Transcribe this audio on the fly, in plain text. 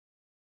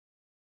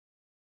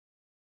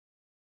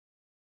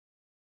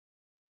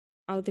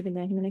أعوذ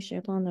بالله من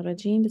الشيطان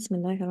الرجيم بسم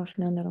الله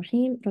الرحمن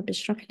الرحيم رب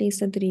اشرح لي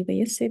صدري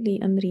ويسر لي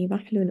أمري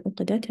واحلل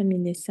عقدة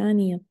من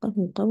لساني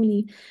يفقهوا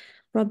قولي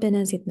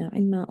ربنا زدنا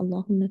علما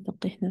اللهم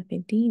فقهنا في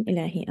الدين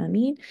إلهي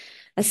آمين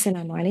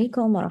السلام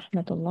عليكم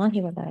ورحمة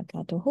الله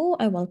وبركاته.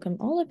 I welcome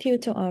all of you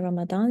to our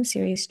Ramadan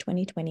Series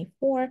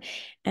 2024,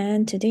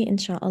 and today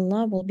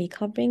inshallah we'll be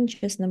covering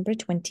juz number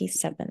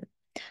 27.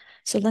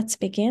 So let's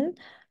begin.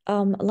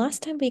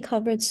 Last time we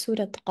covered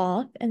Surah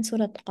Qaf, and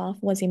Surah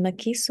Qaf was a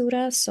Makki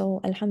surah. So,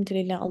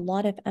 Alhamdulillah, a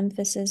lot of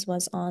emphasis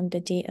was on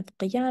the day of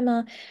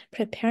Qiyamah,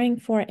 preparing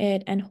for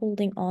it, and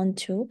holding on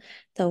to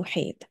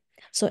Tawheed.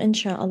 So,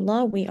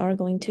 inshallah, we are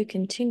going to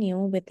continue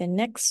with the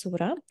next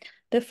surah.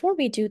 Before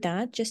we do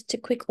that, just a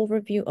quick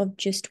overview of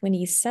juz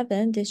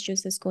 27. This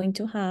juz is going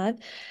to have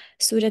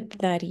Surah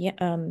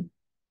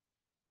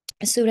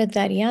Surah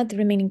Dhariyat, the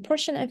remaining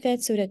portion of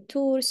it, Surah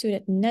Tur,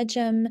 Surah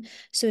Najm,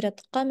 Surah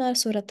Qamar,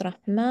 Surah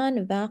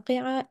Rahman,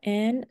 Waqi'ah,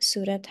 and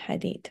Surah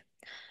Hadid.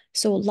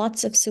 So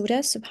lots of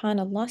surahs,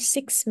 subhanallah,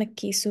 6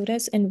 Makki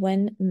surahs and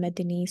 1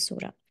 Madani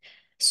surah.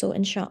 So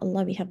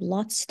inshallah, we have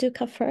lots to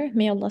cover.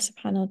 May Allah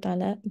subhanahu wa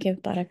ta'ala give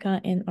barakah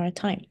in our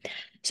time.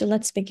 So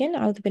let's begin.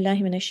 A'udhu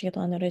billahi minash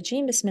shaitanir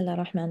rajim. Bismillah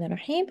ar-Rahman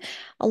ar-Rahim.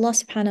 Allah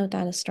subhanahu wa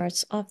ta'ala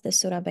starts off the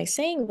surah by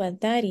saying,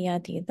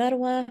 وَالذَّارِيَاتِ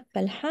ذَرْوَةً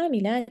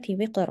فَالْحَامِلَاتِ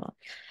وِقْرًا.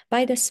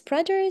 By the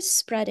spreaders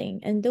spreading,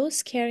 and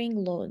those carrying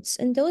loads,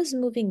 and those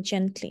moving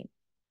gently.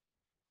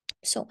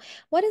 So,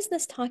 what is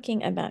this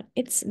talking about?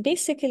 It's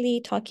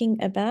basically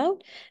talking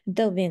about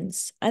the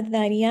winds.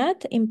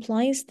 Ad-Dhariyat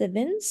implies the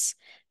winds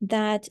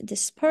that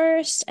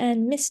dispersed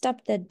and mist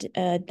up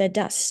the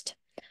dust.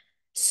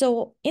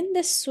 So, in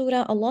this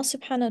surah, Allah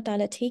subhanahu wa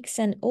ta'ala takes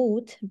an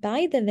oath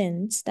by the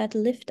winds that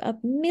lift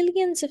up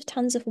millions of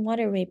tons of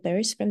water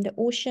vapors from the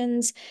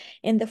oceans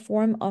in the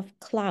form of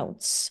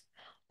clouds.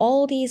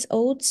 All these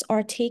oaths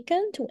are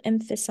taken to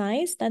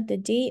emphasize that the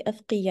day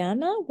of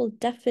Qiyamah will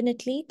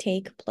definitely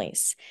take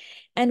place.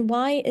 And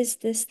why is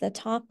this the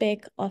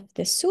topic of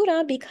the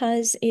surah?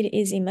 Because it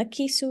is a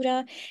Makki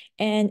surah,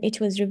 and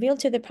it was revealed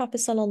to the Prophet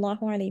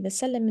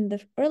ﷺ in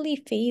the early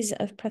phase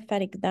of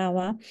prophetic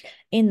dawah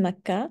in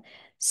Mecca,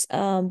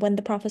 when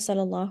the Prophet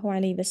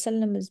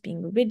ﷺ was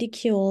being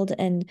ridiculed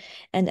and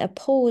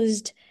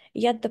opposed,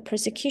 yet the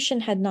persecution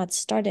had not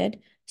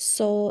started.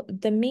 So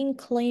the main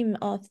claim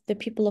of the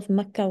people of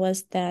Mecca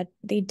was that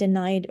they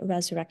denied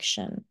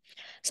resurrection.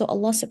 So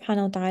Allah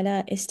subhanahu wa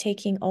ta'ala is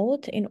taking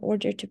oath in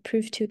order to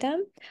prove to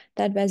them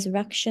that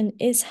resurrection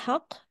is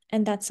haqq,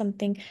 and that's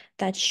something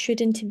that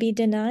shouldn't be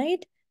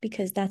denied,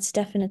 because that's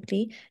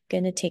definitely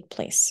going to take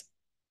place.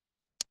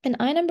 In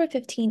ayah number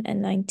 15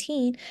 and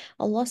 19,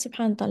 Allah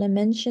subhanahu wa ta'ala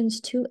mentions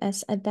to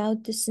us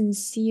about the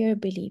sincere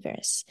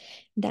believers,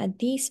 that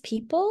these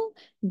people,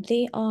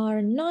 they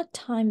are not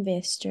time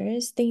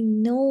wasters. They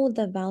know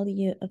the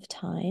value of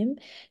time.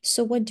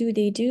 So what do?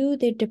 They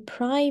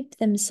deprive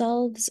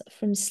themselves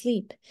from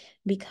sleep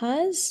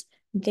because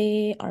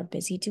they are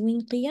busy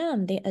doing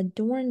qiyam. They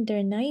adorn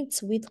their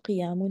nights with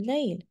qiyamul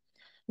layl.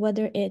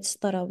 Whether it's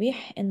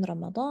Tarawih in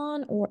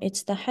Ramadan or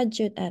it's the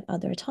Tahajjud at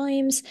other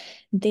times,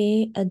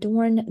 they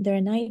adorn their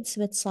nights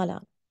with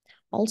Salah.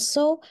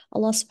 Also,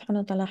 Allah subhanahu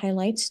wa ta'ala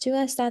highlights to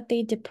us that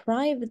they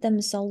deprive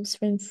themselves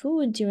from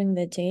food during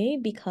the day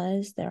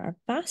because they are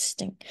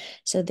fasting.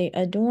 So they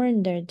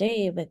adorn their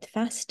day with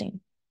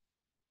fasting.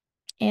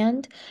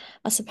 And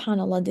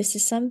subhanAllah, this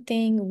is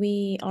something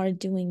we are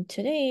doing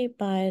today,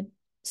 but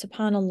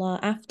subhanAllah,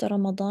 after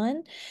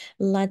Ramadan,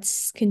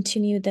 let's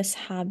continue this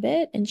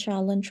habit,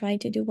 inshallah, and try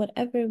to do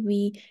whatever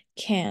we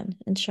can,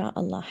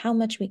 inshallah. How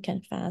much we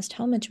can fast,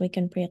 how much we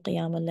can pray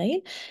Qiyam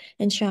al-Layl,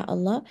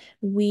 inshallah.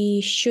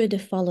 We should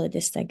follow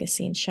this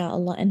legacy,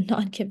 inshallah, and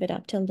not give it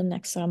up till the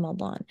next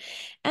Ramadan.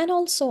 And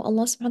also,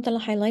 Allah subhanahu wa ta'ala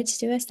highlights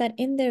to us that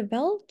in their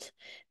wealth,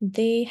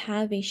 they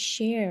have a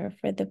share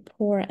for the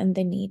poor and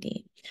the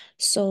needy.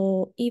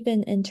 So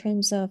even in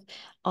terms of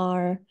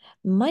our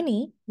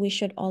money, we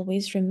should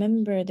always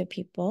remember the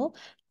people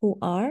who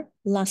are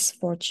less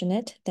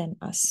fortunate than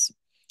us.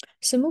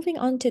 So moving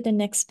on to the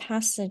next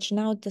passage,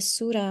 now the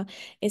surah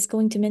is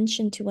going to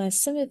mention to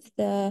us some of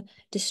the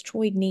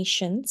destroyed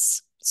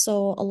nations.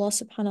 So Allah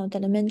subhanahu wa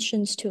ta'ala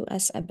mentions to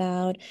us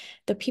about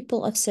the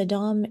people of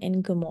Sodom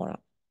and Gomorrah.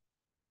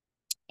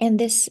 And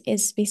this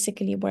is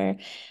basically where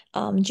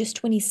juz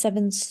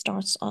 27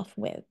 starts off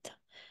with.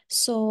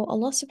 So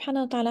Allah subhanahu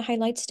wa ta'ala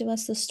highlights to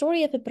us the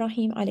story of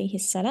Ibrahim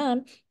alayhi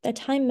salam, the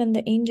time when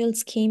the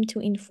angels came to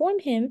inform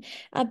him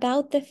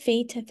about the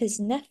fate of his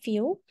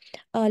nephew,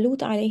 Lut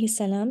alayhi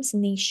salam's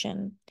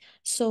nation.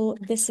 So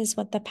this is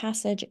what the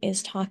passage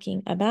is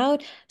talking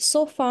about.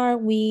 So far,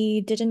 we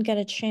didn't get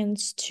a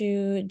chance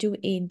to do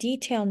a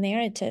detailed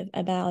narrative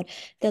about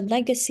the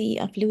legacy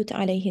of Lut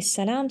alayhi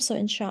salam. So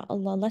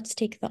inshallah, let's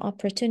take the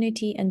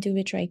opportunity and do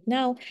it right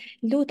now.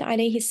 Lut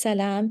alayhi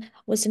salam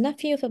was a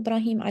nephew of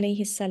Ibrahim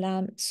alayhi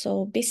salam.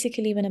 So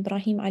basically, when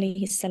Ibrahim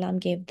alayhi salam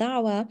gave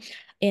da'wah,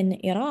 in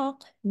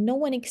Iraq, no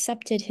one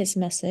accepted his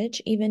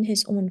message. Even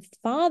his own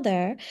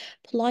father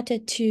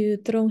plotted to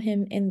throw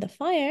him in the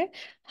fire.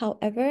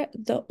 However,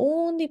 the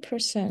only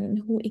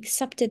person who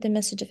accepted the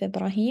message of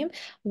Ibrahim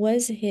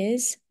was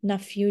his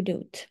nephew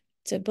Lut.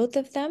 So both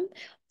of them,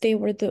 they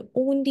were the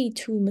only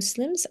two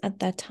Muslims at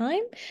that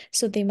time.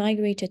 So they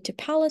migrated to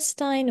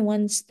Palestine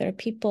once their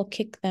people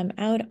kicked them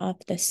out of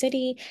the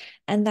city.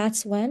 And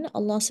that's when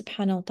Allah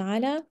subhanahu wa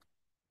ta'ala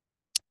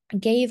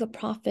gave a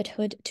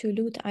prophethood to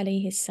Lut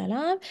alayhi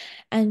salam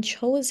and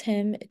chose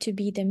him to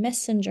be the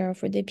messenger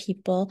for the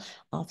people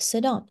of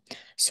Sodom.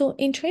 So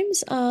in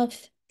terms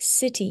of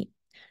city,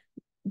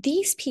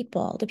 these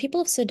people, the people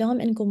of Sodom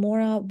and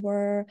Gomorrah,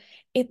 were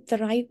a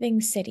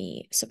thriving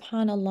city,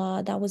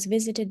 subhanAllah, that was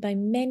visited by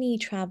many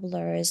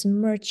travelers,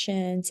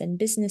 merchants, and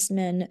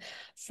businessmen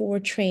for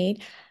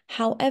trade.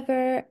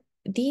 However,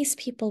 these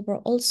people were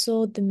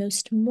also the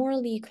most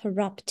morally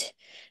corrupt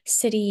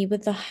city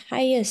with the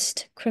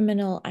highest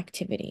criminal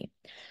activity.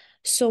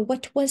 So,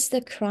 what was the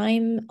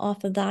crime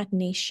of that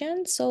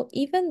nation? So,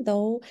 even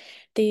though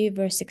they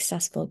were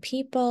successful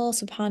people,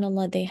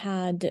 subhanAllah, they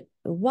had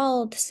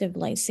wealth,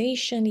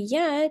 civilization,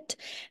 yet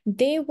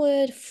they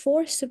would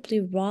forcibly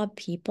rob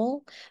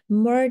people,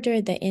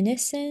 murder the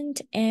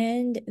innocent,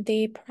 and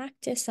they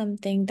practiced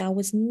something that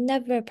was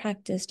never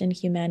practiced in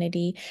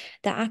humanity,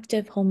 the act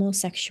of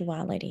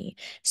homosexuality.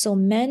 So,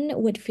 men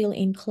would feel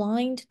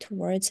inclined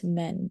towards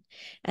men,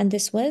 and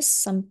this was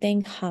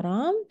something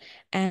haram.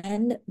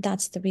 And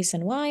that's the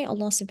reason why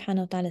Allah subhanahu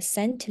wa ta'ala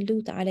sent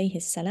Lut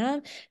alayhi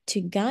salam to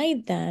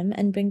guide them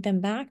and bring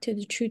them back to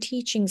the true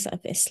teachings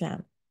of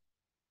Islam.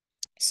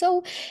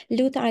 So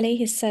Lut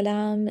alayhi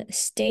salam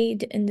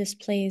stayed in this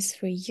place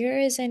for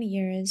years and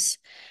years,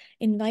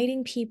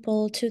 inviting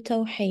people to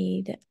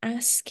Tawheed,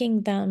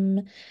 asking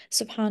them,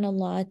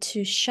 subhanAllah,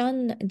 to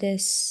shun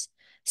this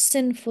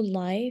sinful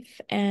life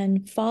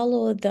and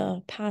follow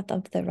the path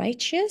of the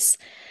righteous.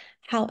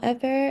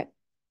 However,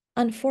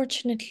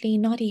 unfortunately,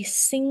 not a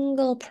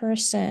single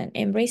person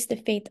embraced the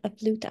faith of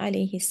Lut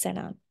alayhi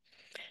salam.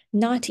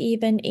 Not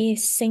even a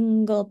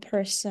single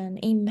person.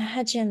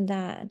 Imagine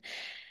that.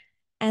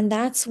 And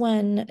that's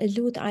when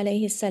Lut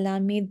alayhi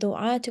salam made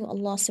dua to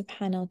Allah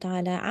subhanahu wa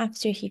ta'ala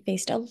after he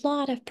faced a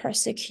lot of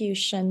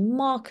persecution,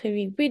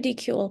 mockery,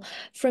 ridicule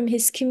from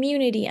his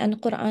community.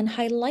 And Quran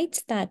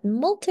highlights that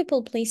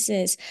multiple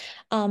places,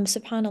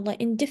 subhanAllah,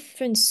 in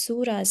different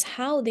surahs,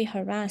 how they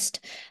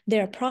harassed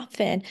their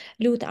prophet,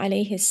 Lut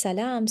alayhi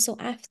salam. So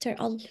after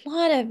a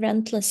lot of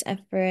relentless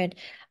effort,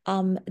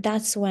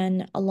 that's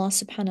when Allah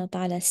subhanahu wa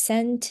ta'ala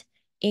sent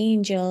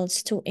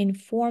angels to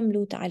inform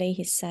Lut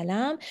alayhi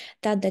salam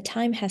that the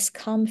time has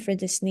come for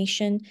this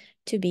nation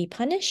to be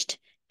punished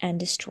and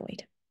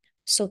destroyed.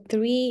 So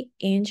three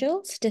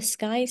angels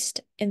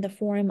disguised in the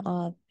form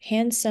of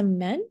handsome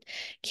men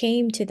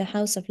came to the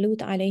house of Lut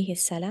alayhi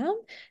salam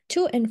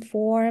to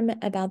inform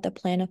about the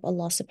plan of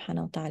Allah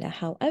subhanahu wa ta'ala.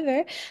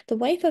 However, the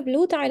wife of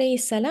Lut alayhi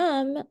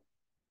salam,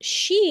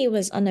 she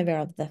was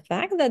unaware of the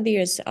fact that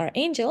these are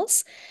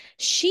angels.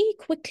 She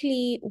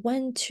quickly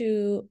went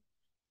to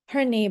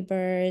her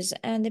neighbors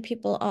and the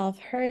people of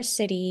her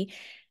city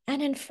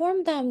and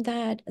inform them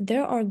that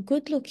there are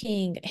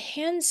good-looking,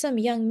 handsome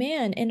young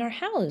men in our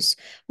house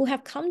who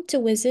have come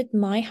to visit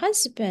my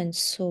husband.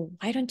 So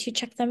why don't you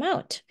check them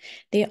out?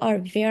 They are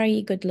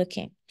very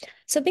good-looking.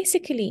 So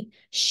basically,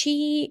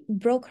 she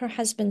broke her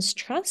husband's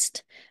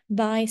trust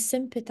by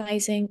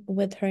sympathizing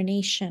with her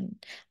nation,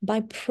 by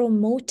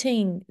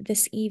promoting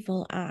this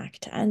evil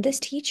act. And this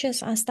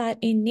teaches us that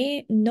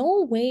in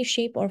no way,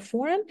 shape, or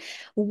form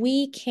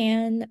we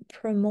can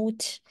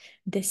promote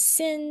the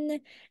sin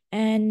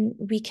and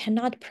we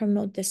cannot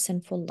promote the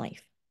sinful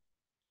life.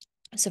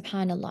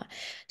 Subhanallah.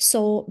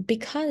 So,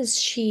 because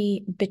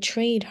she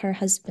betrayed her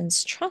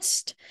husband's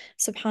trust,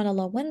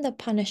 subhanallah, when the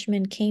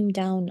punishment came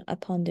down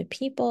upon the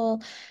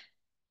people,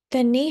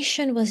 the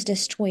nation was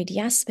destroyed,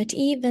 yes, but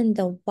even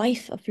the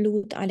wife of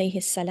Lut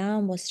alayhi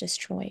salam was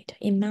destroyed.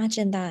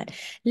 Imagine that.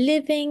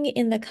 Living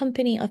in the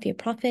company of your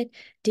prophet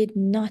did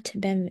not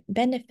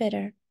benefit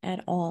her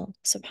at all.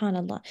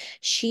 Subhanallah.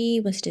 She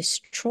was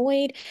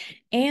destroyed,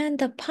 and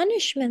the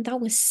punishment that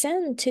was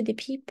sent to the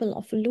people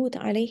of Lut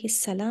alayhi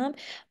salam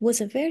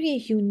was a very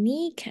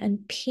unique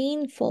and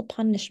painful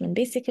punishment.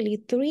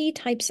 Basically, three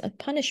types of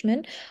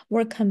punishment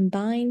were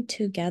combined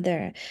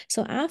together.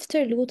 So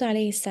after Lut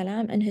alayhi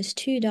salam and his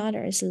two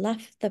daughters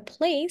left the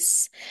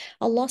place,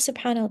 Allah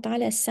subhanahu wa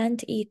ta'ala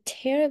sent a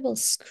terrible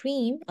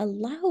scream, a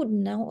loud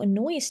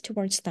noise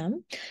towards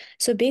them.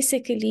 So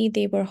basically,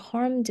 they were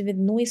harmed with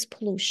noise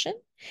pollution.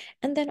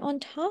 And then on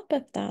top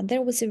of that,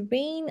 there was a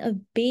rain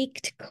of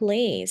baked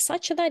clay,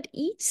 such that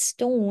each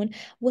stone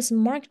was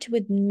marked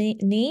with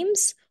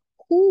names.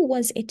 Who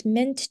was it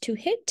meant to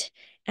hit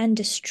and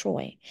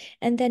destroy?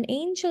 And then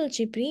Angel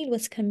Jibril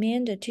was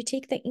commanded to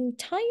take the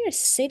entire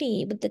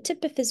city with the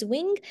tip of his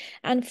wing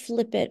and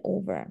flip it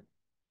over.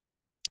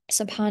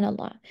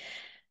 Subhanallah.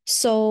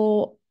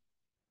 So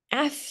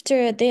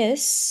after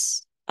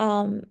this,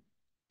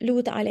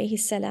 Lut alayhi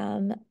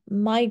salam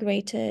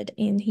migrated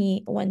and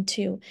he went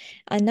to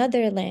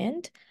another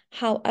land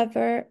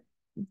However,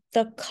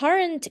 the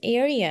current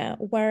area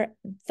where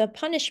the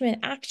punishment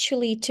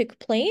actually took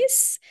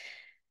place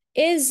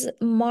is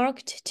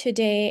marked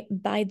today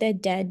by the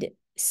Dead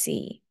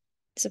Sea.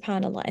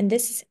 SubhanAllah. And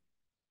this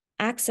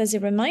acts as a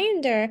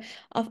reminder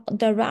of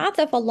the wrath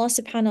of Allah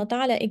subhanahu wa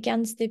ta'ala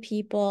against the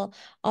people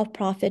of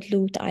Prophet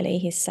Lut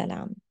alayhi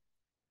salam.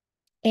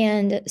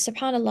 And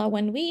subhanAllah,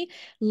 when we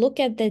look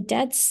at the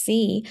Dead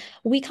Sea,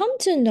 we come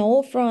to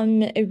know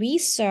from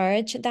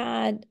research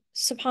that,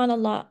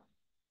 subhanAllah,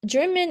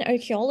 German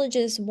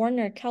archaeologist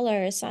Werner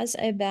Keller says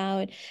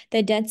about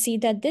the Dead Sea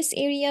that this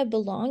area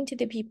belonged to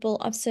the people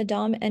of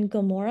Sodom and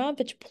Gomorrah,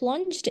 which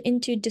plunged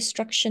into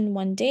destruction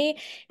one day,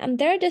 and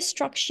their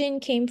destruction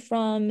came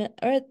from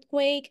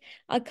earthquake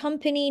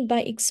accompanied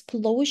by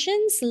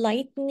explosions,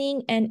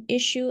 lightning, and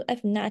issue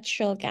of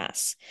natural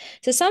gas.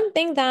 So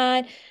something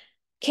that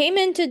came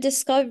into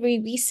discovery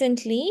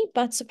recently,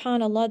 but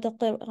subhanAllah, the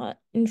Quran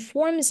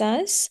informs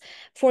us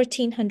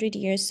 1400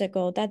 years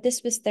ago that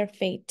this was their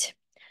fate.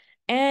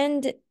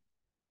 And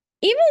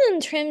even in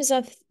terms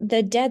of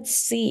the Dead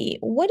Sea,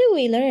 what do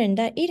we learn?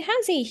 That it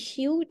has a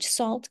huge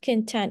salt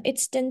content,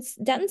 its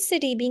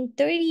density being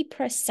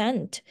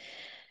 30%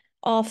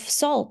 of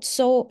salt.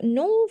 So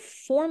no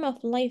form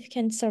of life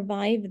can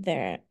survive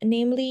there,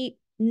 namely,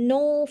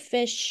 no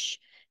fish,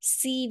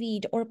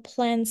 seaweed, or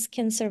plants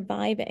can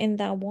survive in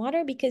that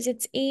water because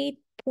it's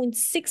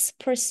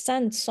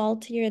 8.6%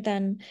 saltier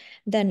than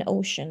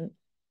ocean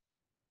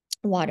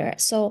water.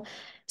 So,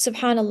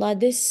 subhanAllah,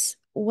 this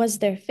was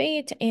their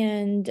fate.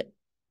 And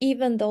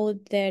even though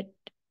their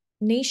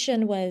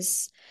nation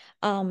was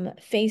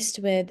faced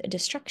with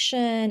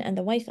destruction and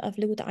the wife of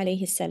Lut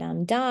alayhi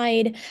salam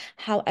died,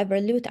 however,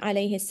 Lut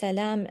alayhi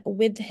salam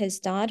with his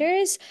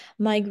daughters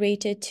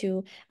migrated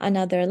to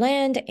another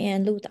land,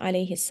 and Lut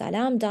alayhi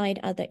salam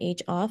died at the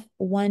age of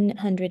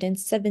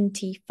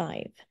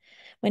 175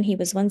 when he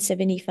was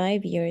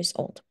 175 years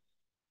old.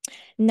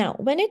 Now,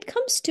 when it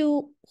comes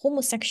to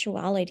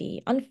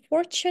homosexuality,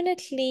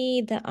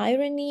 unfortunately, the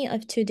irony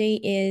of today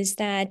is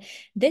that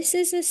this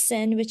is a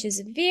sin which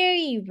is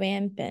very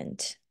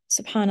rampant.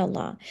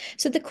 Subhanallah.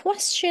 So the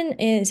question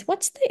is,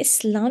 what's the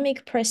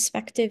Islamic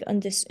perspective on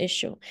this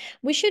issue?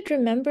 We should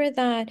remember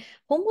that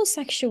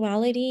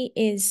homosexuality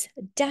is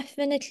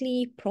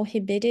definitely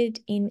prohibited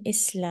in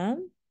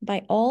Islam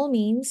by all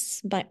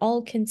means, by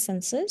all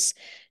consensus.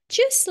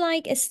 Just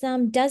like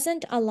Islam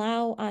doesn't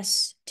allow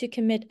us to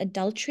commit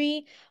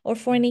adultery or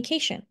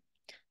fornication,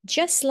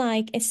 just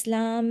like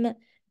Islam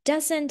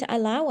doesn't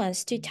allow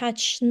us to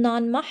touch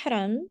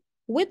non-mahram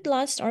with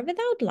lust or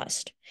without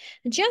lust,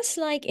 just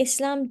like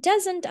Islam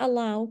doesn't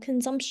allow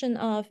consumption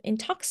of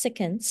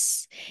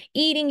intoxicants,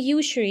 eating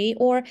usury,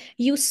 or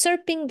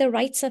usurping the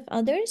rights of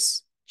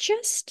others,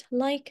 just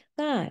like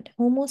that,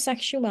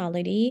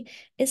 homosexuality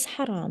is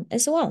haram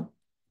as well.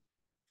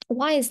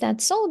 Why is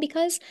that so?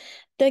 Because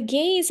the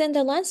gays and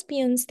the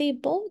lesbians, they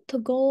both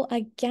go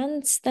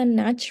against the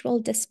natural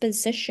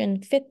disposition,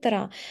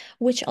 fitra,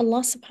 which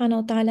Allah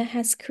subhanahu wa ta'ala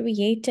has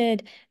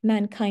created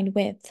mankind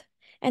with.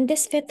 And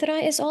this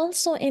fitra is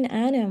also in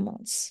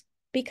animals,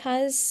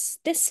 because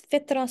this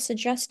fitra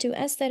suggests to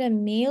us that a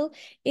male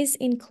is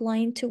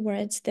inclined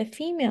towards the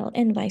female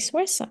and vice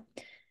versa.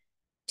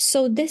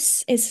 So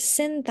this is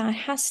sin that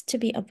has to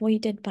be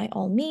avoided by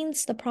all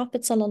means. The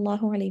Prophet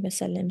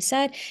ﷺ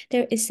said,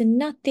 there is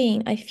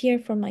nothing I fear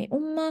for my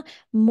ummah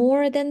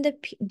more than the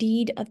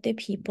deed of the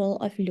people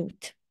of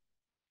Lut.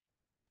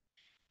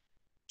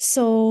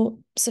 So,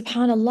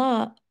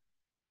 subhanAllah,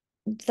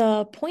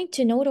 the point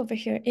to note over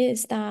here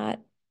is that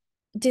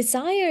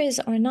desires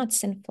are not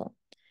sinful.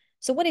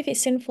 So what if a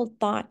sinful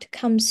thought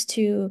comes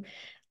to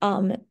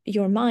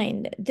your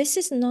mind? This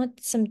is not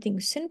something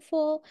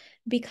sinful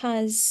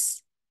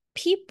because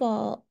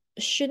people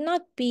should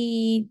not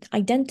be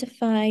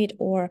identified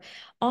or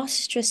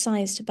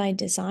ostracized by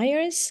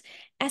desires.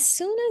 As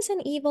soon as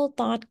an evil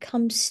thought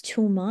comes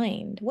to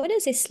mind, what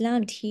does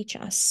Islam teach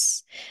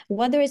us?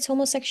 Whether it's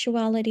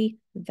homosexuality,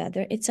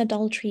 whether it's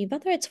adultery,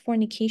 whether it's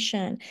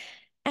fornication,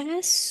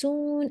 as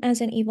soon as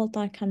an evil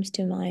thought comes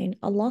to mind,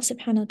 Allah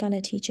subhanahu wa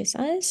ta'ala teaches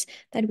us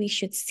that we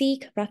should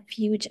seek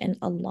refuge in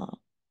Allah.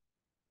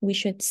 We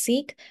should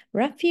seek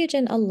refuge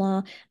in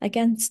Allah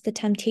against the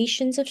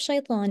temptations of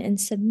shaitan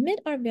and submit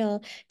our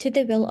will to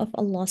the will of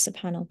Allah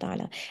subhanahu wa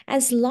ta'ala.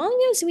 As long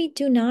as we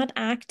do not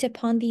act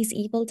upon these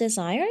evil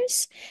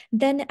desires,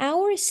 then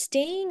our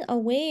staying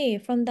away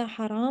from the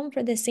haram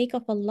for the sake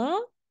of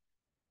Allah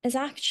is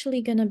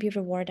actually going to be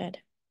rewarded.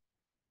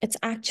 It's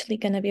actually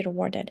going to be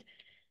rewarded.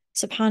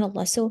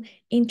 SubhanAllah. So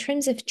in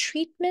terms of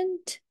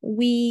treatment,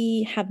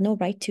 we have no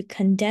right to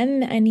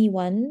condemn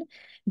anyone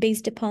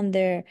based upon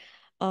their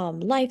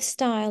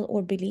lifestyle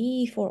or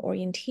belief or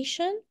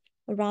orientation.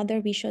 Rather,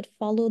 we should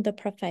follow the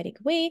prophetic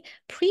way,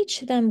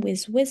 preach them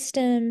with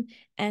wisdom,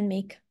 and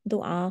make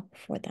dua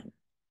for them.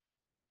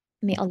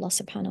 May Allah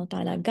subhanahu wa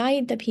ta'ala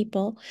guide the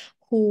people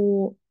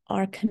who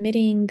are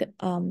committing,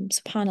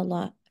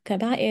 subhanAllah,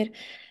 kaba'ir,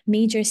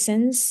 major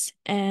sins,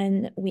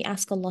 and we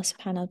ask Allah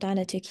subhanahu wa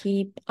ta'ala to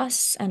keep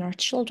us and our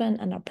children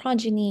and our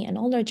progeny and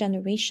all our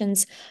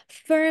generations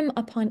firm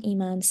upon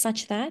Iman,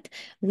 such that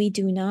we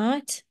do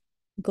not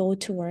go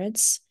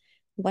towards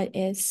what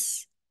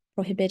is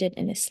prohibited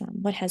in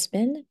Islam, what has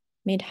been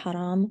made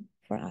haram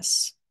for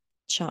us,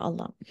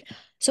 inshallah.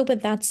 So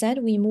with that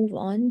said, we move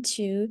on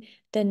to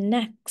the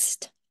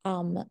next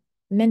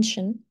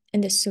mention in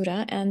the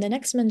surah, and the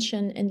next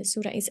mention in the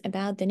surah is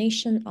about the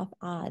nation of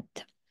Ad,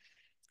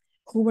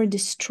 who were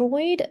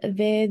destroyed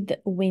with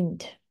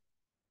wind.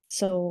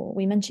 So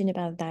we mentioned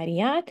about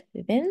Dariyat,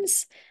 the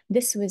winds.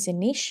 This was a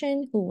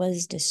nation who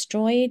was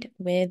destroyed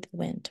with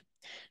wind.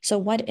 So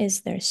what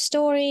is their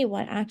story?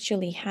 What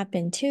actually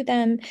happened to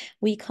them?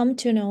 We come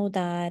to know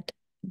that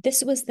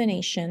this was the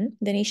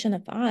nation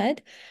of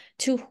Ad,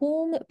 to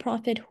whom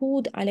Prophet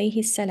Hud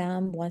alayhi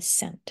salam was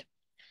sent.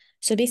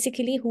 So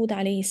basically, Hud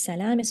alayhi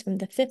salam is from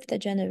the fifth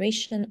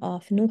generation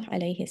of Nuh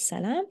alayhi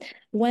salam.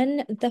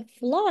 When the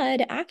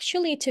flood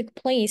actually took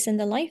place in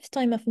the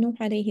lifetime of Nuh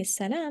alayhi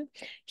salam,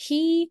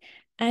 he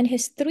and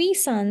his three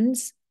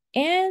sons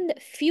and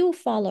few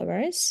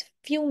followers,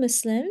 few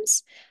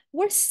Muslims,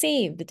 were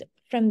saved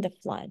from the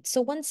flood. So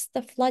once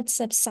the flood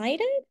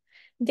subsided,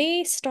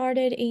 they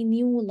started a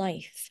new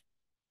life,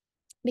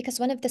 because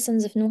one of the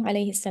sons of Nuh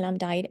alayhi salam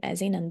died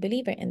as an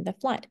unbeliever in the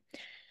flood.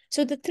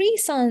 So the three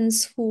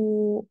sons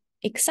who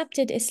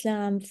accepted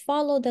Islam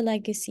followed the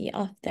legacy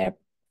of their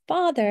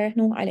father,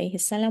 Nuh alayhi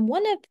salam.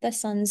 One of the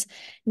sons'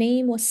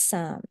 name was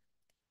Sam.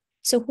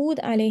 So Hud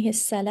alayhi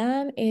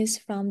salam is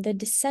from the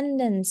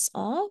descendants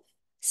of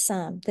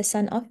Sam, the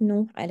son of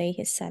Nuh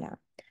alayhi salam.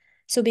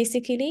 So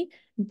basically,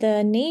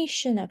 the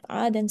nation of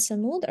Ad and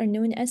Samud are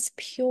known as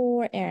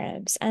pure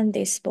Arabs, and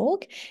they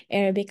spoke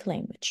Arabic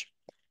language.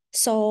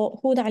 So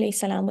Hud alayhi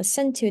salam was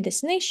sent to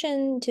this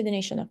nation, to the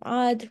nation of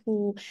Ad,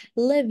 who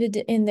lived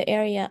in the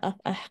area of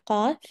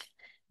Ahqaf,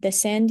 the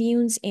sand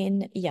dunes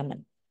in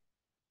Yemen.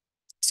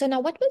 So now,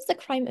 what was the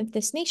crime of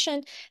this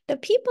nation? The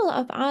people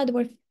of Ad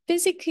were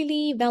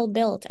physically well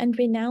built and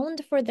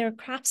renowned for their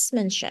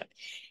craftsmanship,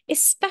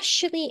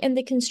 especially in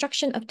the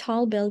construction of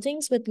tall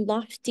buildings with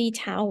lofty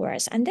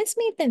towers. And this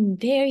made them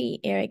very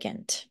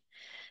arrogant.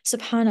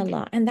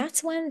 Subhanallah. And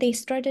that's when they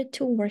started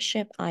to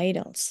worship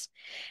idols.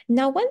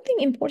 Now, one thing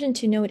important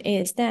to note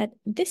is that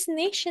this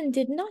nation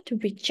did not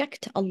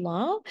reject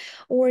Allah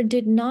or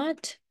did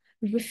not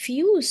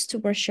refuse to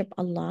worship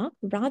Allah.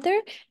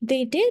 Rather,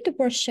 they did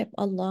worship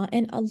Allah,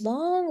 and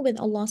along with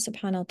Allah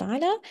subhanahu wa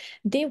ta'ala,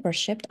 they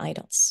worshipped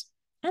idols.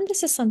 And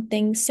this is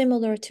something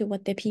similar to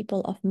what the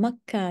people of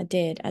Mecca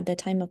did at the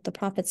time of the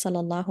Prophet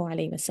sallallahu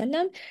alaihi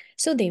wasallam.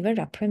 So they were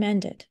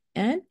reprimanded,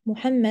 and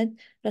Muhammad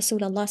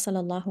Rasulullah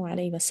sallallahu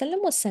alaihi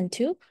wasallam was sent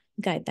to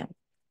guide them.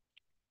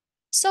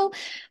 So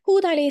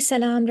Hud alayhi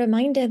salam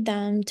reminded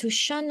them to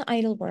shun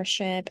idol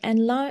worship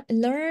and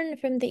learn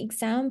from the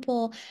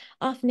example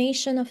of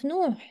nation of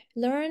Nuh,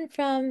 learn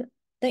from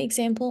the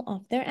example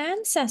of their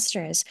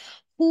ancestors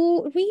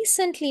who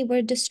recently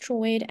were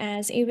destroyed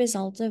as a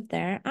result of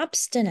their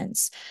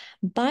abstinence.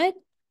 But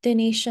the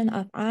nation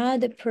of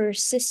Ad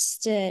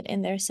persisted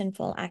in their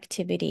sinful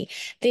activity.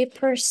 They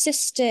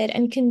persisted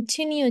and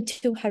continued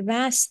to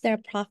harass their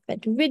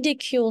prophet,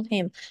 ridicule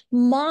him,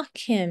 mock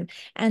him.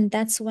 And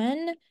that's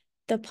when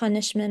the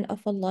punishment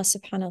of Allah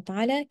subhanahu wa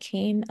ta'ala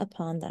came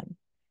upon them.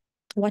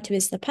 What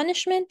was the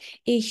punishment?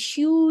 A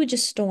huge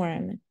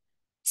storm,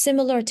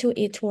 similar to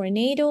a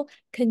tornado,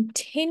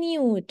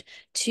 continued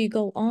to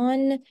go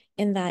on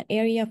in that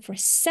area for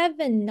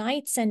 7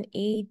 nights and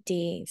 8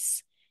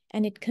 days.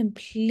 And it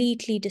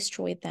completely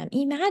destroyed them.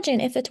 Imagine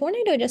if a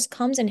tornado just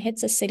comes and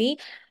hits a city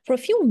for a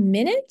few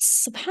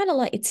minutes,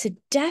 subhanAllah, it's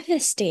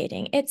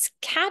devastating. It's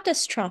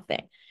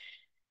catastrophic.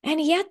 And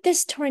yet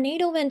this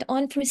tornado went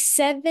on for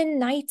 7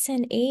 nights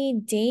and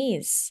 8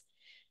 days.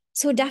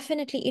 So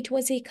definitely it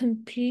was a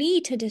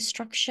complete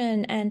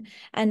destruction and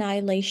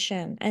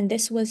annihilation. And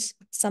this was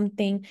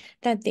something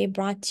that they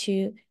brought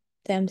to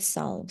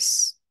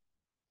themselves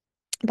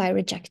by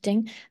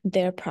rejecting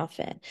their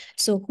prophet.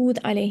 So Hud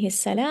alayhi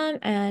salam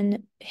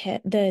and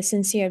the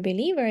sincere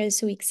believers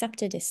who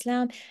accepted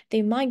Islam,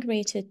 they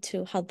migrated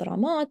to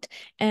Hadramaut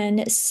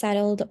and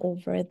settled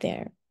over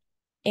there.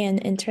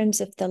 And in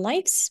terms of the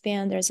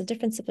lifespan, there's a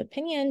difference of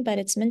opinion, but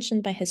it's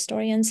mentioned by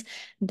historians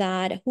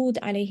that Hud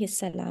alayhi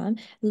salam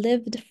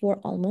lived for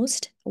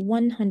almost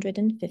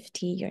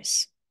 150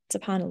 years.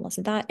 SubhanAllah.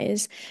 So that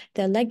is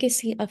the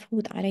legacy of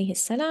Hud alayhi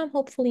salam.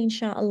 Hopefully,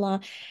 inshallah,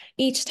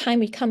 each time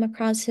we come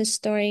across his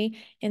story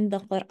in the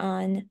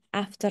Quran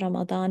after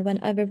Ramadan,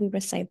 whenever we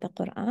recite the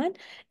Quran,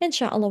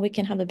 inshallah, we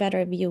can have a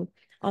better view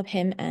of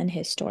him and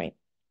his story.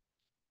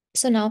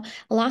 So now,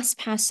 last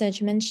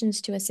passage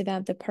mentions to us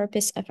about the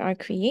purpose of our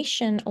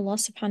creation. Allah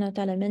subhanahu wa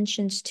ta'ala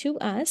mentions to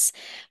us,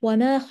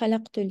 وَمَا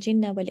خَلَقْتُ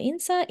الْجِنَّ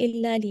وَالْإِنسَ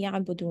إِلَّا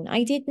لِيَعْبُدُونَ.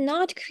 I did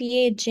not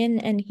create jinn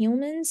and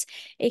humans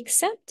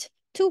except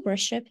to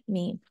worship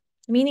me.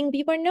 Meaning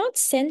we were not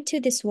sent to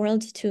this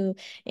world to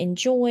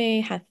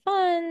enjoy, have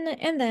fun,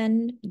 and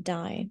then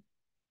die.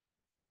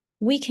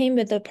 We came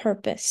with a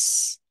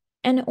purpose.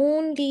 And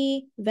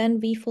only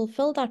when we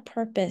fulfill that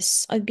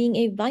purpose of being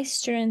a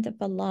vicegerent of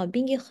Allah,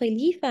 being a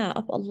Khalifa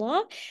of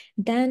Allah,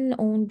 then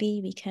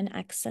only we can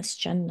access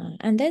Jannah.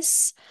 And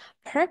this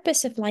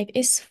purpose of life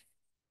is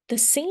the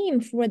same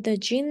for the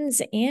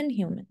jinns and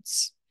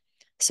humans.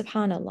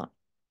 Subhanallah.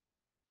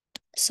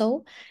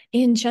 So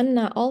in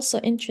Jannah,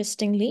 also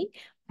interestingly,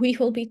 we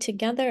will be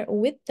together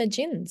with the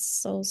jinns.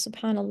 So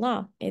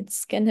subhanallah,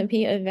 it's gonna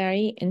be a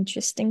very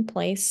interesting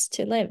place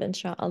to live,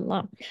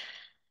 inshallah.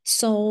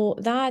 So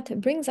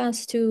that brings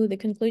us to the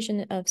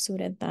conclusion of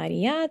Surah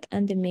Dariyat,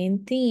 and the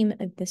main theme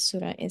of this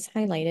surah is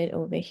highlighted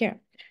over here.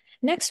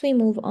 Next, we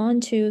move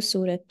on to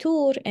Surah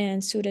Tur,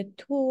 and Surah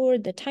Tur,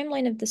 the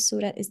timeline of the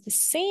surah is the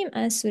same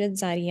as Surah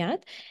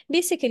Zariyat.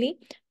 Basically,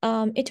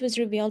 it was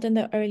revealed in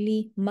the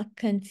early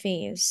Meccan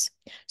phase.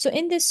 So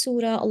in this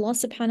surah, Allah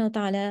subhanahu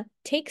wa ta'ala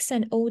takes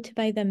an oath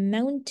by the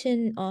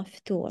mountain of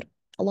Tur.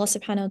 Allah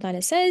subhanahu wa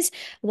ta'ala says,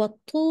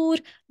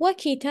 وَالطُّورِ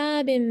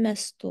وَكِتَابٍ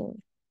مَسْطُورٍ,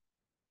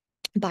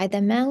 by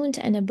the mount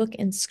and a book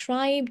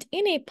inscribed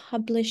in a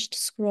published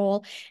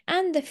scroll,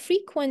 and the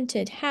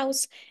frequented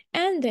house,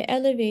 and the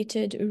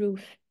elevated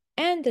roof,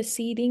 and the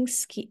seething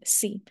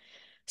sea.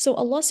 So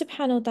Allah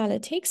subhanahu wa ta'ala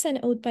takes an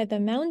oath by the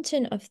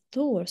mountain of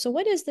Tur. So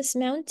what is this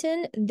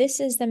mountain? This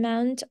is the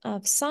Mount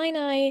of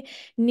Sinai,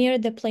 near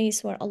the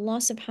place where Allah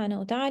subhanahu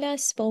wa ta'ala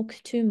spoke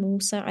to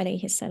Musa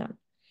alayhi salam.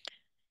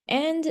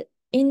 And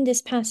in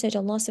this passage,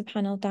 Allah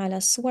subhanahu wa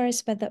ta'ala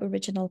swears by the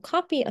original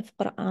copy of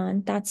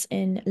Quran that's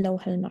in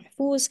Lawh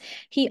al-Mahfuz.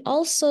 He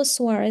also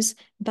swears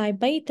by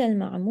Bayt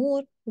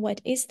al-Ma'mur.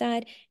 What is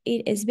that?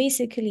 It is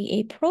basically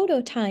a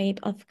prototype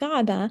of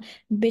Kaaba,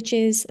 which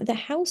is the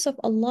house of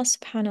Allah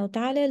subhanahu wa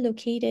ta'ala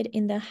located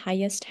in the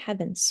highest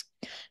heavens.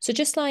 So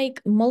just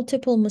like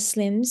multiple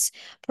Muslims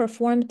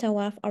perform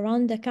tawaf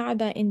around the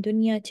Kaaba in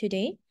dunya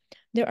today,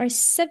 there are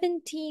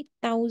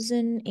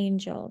 70,000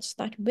 angels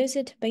that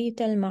visit Bayt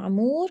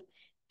al-Ma'mur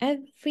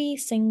every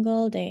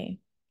single day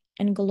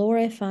and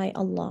glorify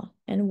Allah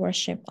and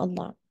worship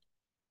Allah.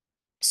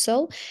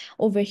 So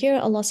over here,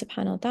 Allah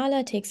subhanahu wa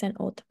ta'ala takes an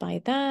oath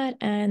by that,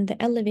 and the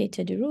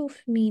elevated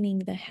roof, meaning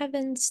the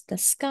heavens, the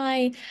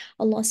sky,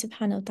 Allah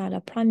subhanahu wa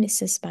ta'ala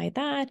promises by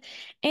that.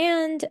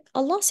 And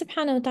Allah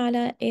subhanahu wa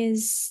ta'ala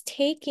is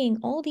taking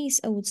all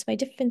these oaths by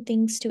different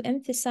things to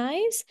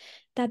emphasize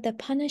that the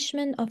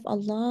punishment of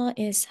Allah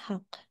is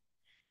haqq.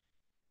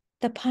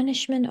 The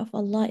punishment of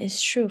Allah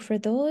is true for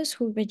those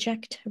who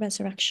reject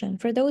resurrection,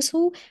 for those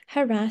who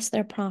harass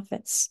their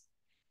prophets.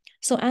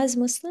 So, as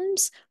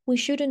Muslims, we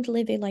shouldn't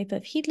live a life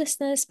of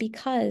heedlessness,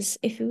 because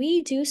if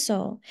we do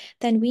so,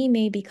 then we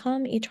may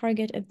become a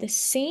target of the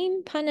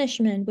same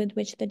punishment with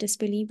which the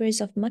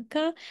disbelievers of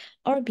Mecca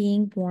are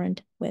being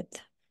warned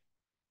with.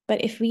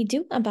 But if we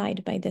do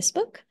abide by this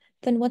book,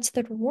 then what's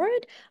the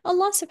reward?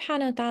 Allah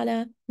subhanahu wa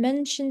ta'ala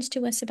mentions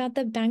to us about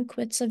the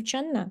banquets of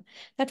Jannah,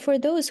 that for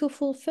those who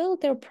fulfill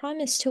their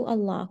promise to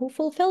Allah, who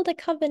fulfill the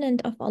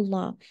covenant of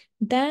Allah,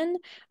 then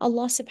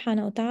Allah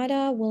subhanahu wa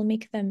ta'ala will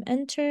make them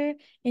enter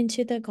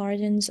into the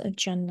gardens of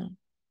Jannah.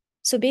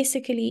 So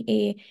basically,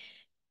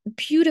 a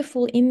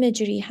beautiful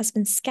imagery has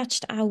been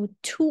sketched out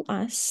to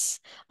us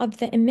of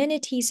the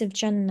amenities of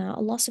Jannah.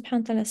 Allah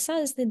subhanahu wa ta'ala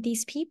says that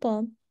these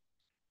people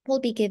will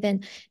be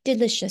given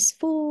delicious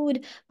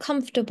food,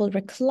 comfortable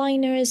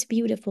recliners,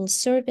 beautiful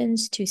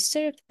servants to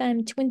serve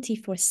them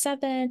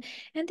 24/7,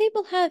 and they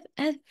will have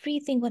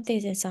everything what they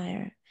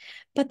desire.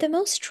 But the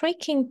most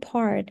striking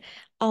part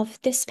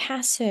of this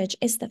passage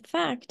is the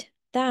fact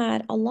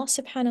that Allah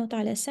subhanahu wa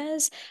ta'ala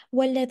says,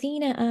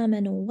 وَالَّذِينَ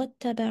آمَنُوا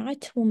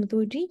وَاتَّبَعَتْهُمْ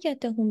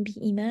ذُرِّيَّتَهُمْ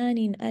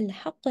بِإِيمَانٍ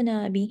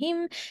أَلْحَقْنَا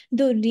بِهِمْ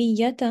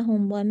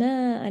ذُرِّيَّتَهُمْ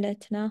وَمَا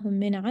أَلَتْنَاهُم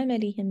مِّنْ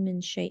عَمَلِهِم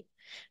مِّنْ شَيْءٍ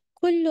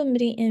كل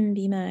امرئ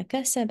بما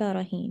كسب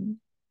رهين.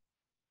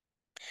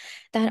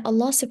 That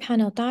Allah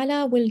subhanahu wa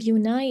ta'ala will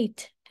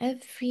unite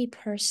every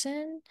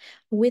person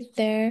with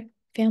their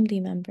family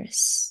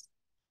members.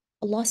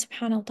 Allah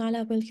subhanahu wa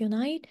ta'ala will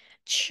unite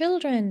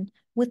children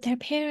with their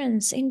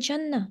parents in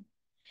Jannah.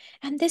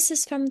 And this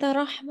is from the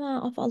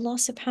rahmah of Allah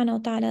subhanahu wa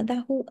ta'ala,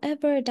 that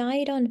whoever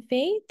died on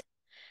faith,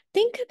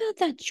 think about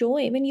that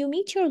joy when you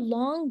meet your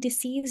long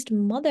deceased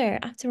mother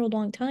after a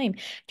long time,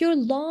 your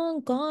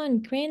long gone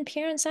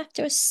grandparents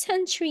after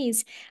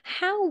centuries.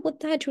 How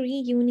would that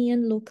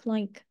reunion look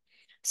like?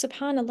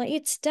 Subhanallah,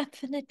 it's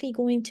definitely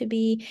going to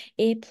be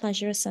a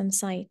pleasuresome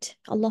sight.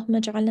 Allahumma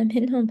ja'alna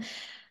minhum.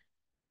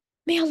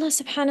 May Allah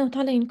subhanahu wa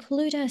ta'ala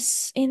include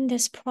us in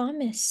this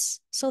promise,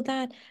 so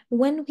that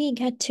when we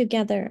get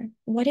together,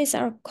 what is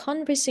our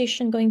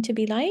conversation going to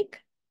be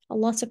like?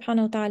 Allah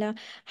subhanahu wa ta'ala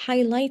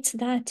highlights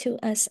that to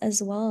us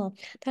as well.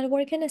 That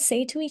we're going to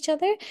say to each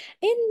other,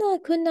 Inna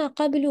kunna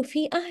qablu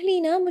fi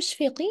ahlina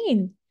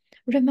mushfiqeen.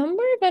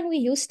 Remember when we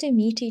used to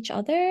meet each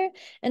other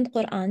in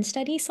Quran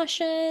study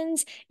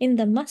sessions, in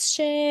the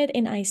masjid,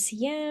 in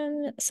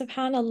ICM,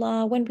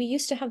 subhanallah, when we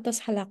used to have those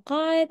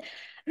halaqat.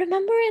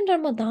 Remember in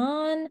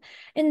Ramadan,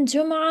 in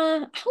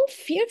Jum'ah, how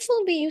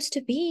fearful we used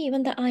to be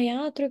when the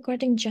ayat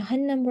regarding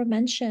Jahannam were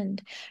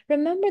mentioned.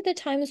 Remember the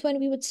times when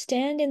we would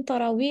stand in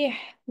Taraweeh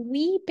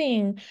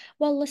weeping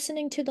while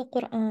listening to the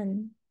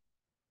Quran.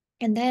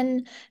 And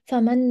then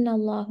فَمَنَّ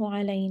اللَّهُ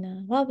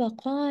عَلَيْنَا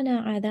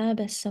وَوَقَانَا عَذَابَ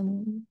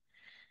السَّمُومِ.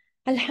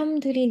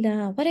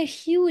 Alhamdulillah, what a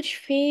huge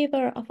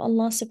favor of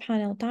Allah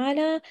subhanahu wa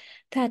ta'ala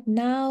that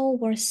now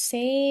we're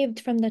saved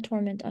from the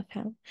torment of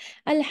hell.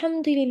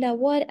 Alhamdulillah,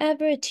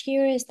 whatever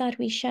tears that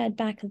we shed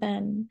back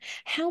then,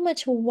 how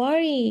much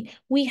worry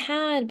we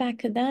had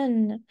back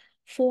then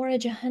for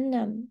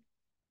Jahannam.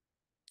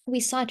 We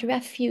sought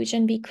refuge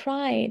and we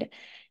cried,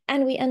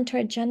 and we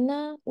entered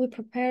Jannah. We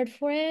prepared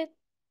for it.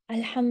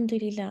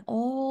 Alhamdulillah,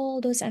 all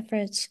those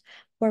efforts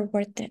were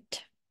worth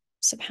it.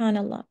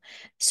 Subhanallah.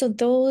 So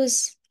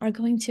those are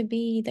going to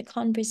be the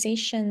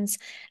conversations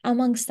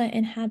amongst the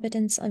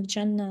inhabitants of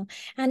Jannah.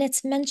 And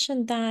it's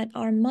mentioned that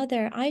our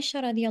mother,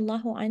 Aisha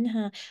radiallahu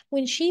anha,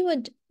 when she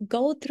would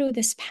go through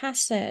this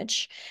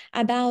passage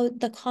about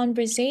the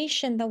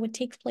conversation that would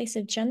take place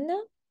of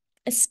Jannah,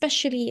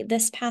 especially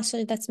this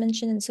passage that's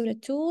mentioned in Surah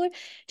Tur,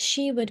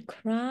 she would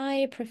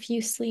cry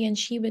profusely and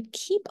she would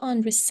keep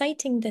on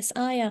reciting this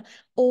ayah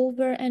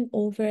over and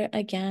over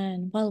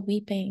again while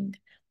weeping,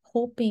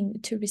 hoping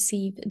to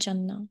receive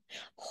Jannah,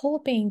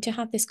 hoping to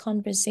have this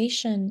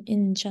conversation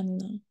in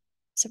Jannah.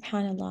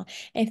 Subhanallah.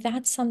 If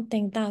that's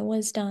something that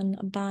was done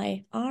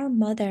by our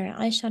mother,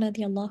 Aisha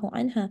radiallahu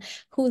anha,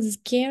 who's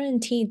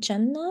guaranteed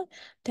Jannah,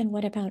 then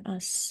what about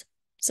us?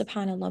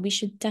 Subhanallah. We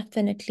should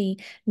definitely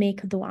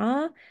make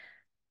dua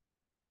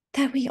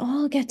that we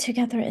all get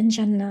together in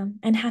Jannah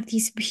and have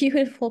these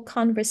beautiful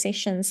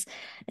conversations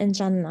in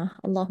Jannah.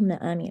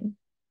 Allahumma ameen.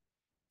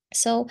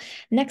 So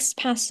next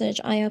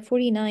passage, ayah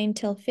 49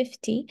 till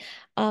 50,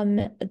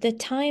 the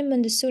time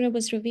when the surah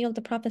was revealed,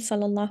 the Prophet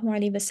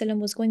ﷺ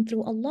was going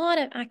through a lot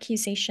of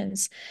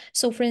accusations.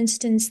 So for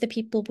instance, the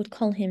people would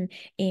call him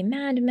a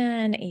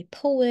madman, a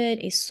poet,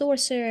 a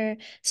sorcerer.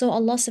 So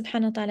Allah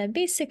subhanahu wa ta'ala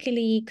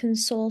basically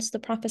consoles the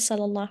Prophet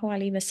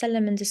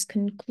ﷺ in this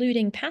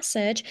concluding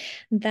passage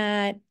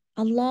that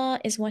Allah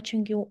is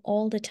watching you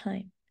all the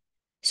time.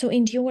 So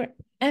endure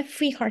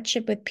every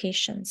hardship with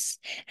patience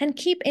and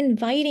keep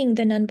inviting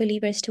the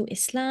non-believers to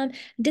Islam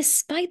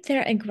despite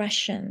their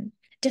aggression,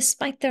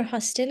 despite their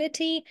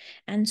hostility,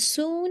 and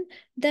soon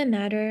the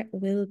matter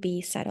will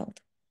be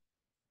settled.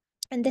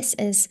 And this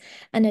is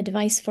an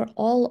advice for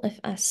all of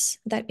us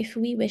that if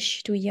we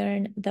wish to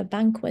yearn the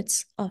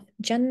banquets of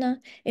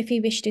Jannah, if we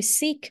wish to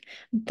seek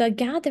the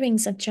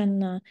gatherings of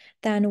Jannah,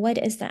 then what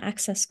is the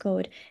access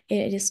code?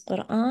 It is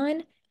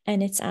Quran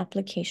and its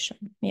application.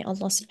 May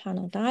Allah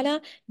subhanahu wa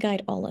ta'ala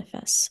guide all of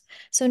us.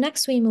 So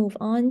next we move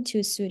on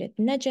to Surah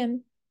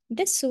Najm.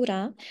 This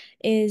surah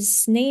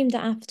is named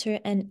after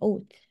an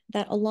oath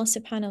that Allah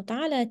subhanahu wa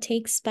ta'ala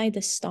takes by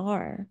the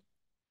star.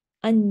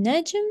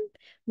 النجم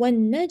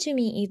والنجم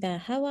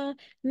إذا هوى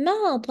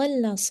ما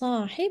ضل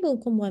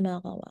صاحبكم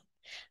وما غوى.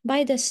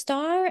 By the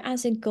star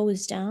as it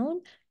goes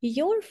down,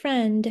 your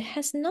friend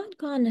has not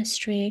gone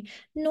astray,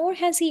 nor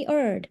has he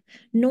erred,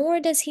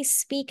 nor does he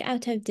speak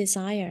out of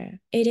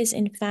desire. It is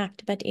in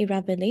fact but a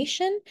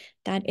revelation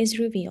that is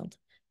revealed,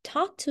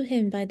 taught to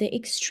him by the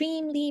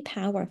extremely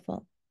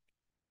powerful.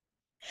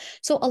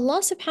 So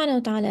Allah subhanahu wa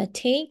ta'ala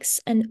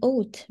takes an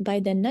oath by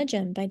the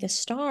najm, by the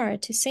star,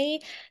 to say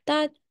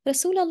that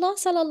Rasulullah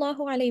sallallahu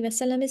alayhi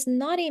wasallam is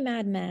not a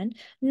madman,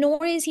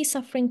 nor is he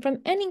suffering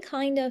from any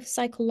kind of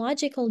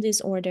psychological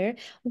disorder.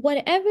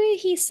 Whatever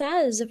he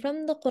says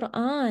from the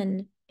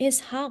Quran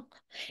is haqq.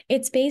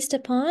 It's based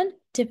upon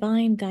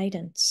divine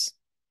guidance.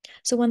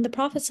 So when the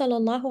Prophet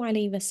sallallahu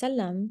alayhi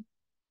wasallam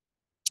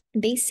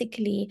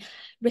basically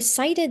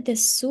recited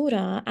this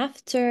surah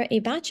after a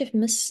batch of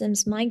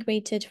Muslims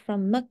migrated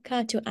from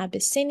Mecca to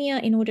Abyssinia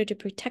in order to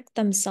protect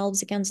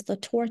themselves against the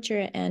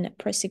torture and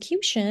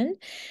persecution.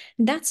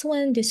 That's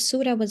when this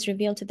surah was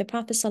revealed to the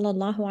Prophet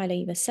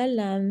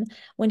ﷺ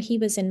when he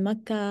was in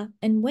Mecca.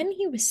 And when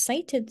he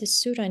recited this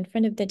surah in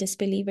front of the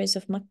disbelievers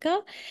of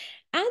Mecca,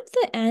 at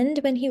the end,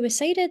 when he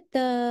recited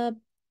the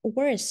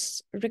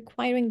verse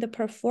requiring the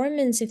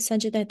performance of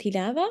sajda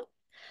tilawa,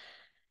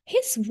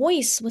 his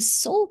voice was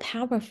so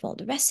powerful.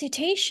 The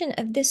recitation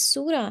of this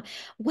surah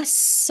was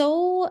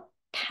so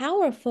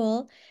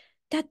powerful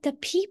that the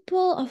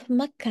people of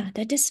Mecca,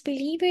 the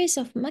disbelievers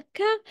of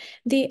Mecca,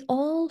 they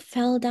all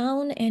fell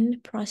down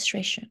in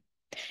prostration.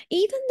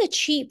 Even the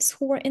chiefs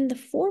who were in the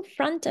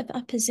forefront of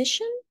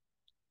opposition,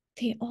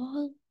 they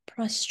all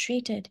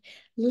prostrated,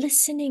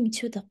 listening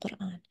to the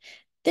Quran.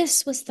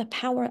 This was the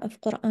power of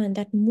Quran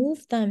that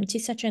moved them to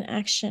such an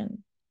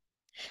action.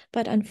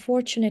 But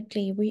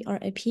unfortunately, we are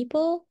a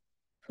people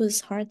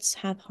whose hearts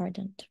have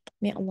hardened.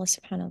 May Allah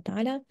subhanahu wa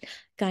ta'ala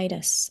guide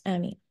us.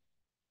 Ameen.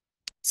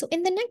 So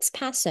in the next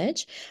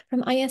passage,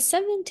 from ayah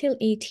 7 till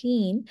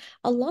 18,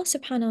 Allah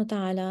subhanahu wa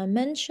ta'ala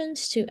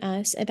mentions to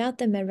us about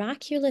the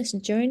miraculous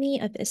journey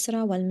of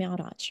Isra wal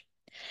Mi'raj.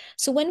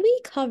 So when we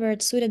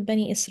covered Surah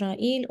Bani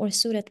Israel or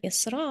Surah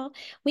Isra,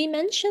 we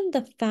mentioned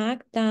the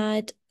fact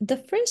that the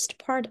first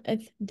part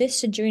of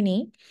this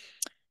journey,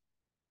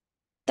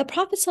 the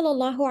Prophet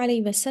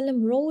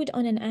ﷺ rode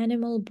on an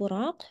animal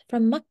buraq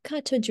from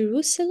Mecca to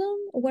Jerusalem,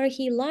 where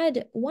he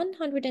led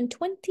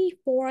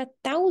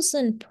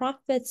 124,000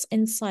 prophets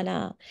in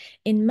Salah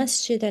in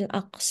Masjid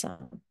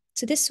al-Aqsa.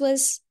 So this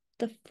was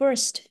the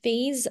first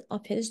phase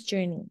of his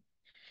journey.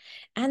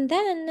 And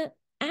then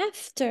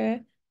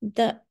after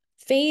the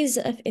phase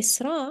of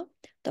Isra,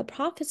 the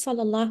Prophet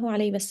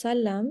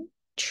ﷺ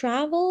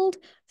traveled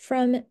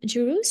from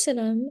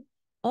Jerusalem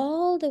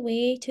all the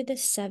way to the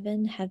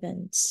seven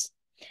heavens.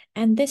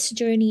 And this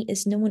journey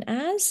is known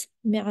as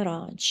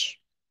Mi'raj.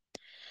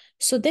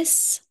 So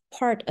this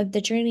part of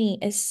the journey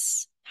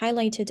is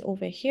highlighted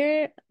over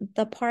here,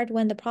 the part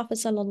when the Prophet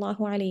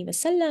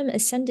ﷺ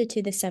ascended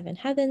to the seven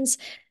heavens.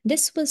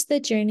 This was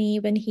the journey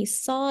when he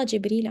saw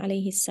Jibreel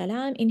alayhi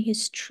salam in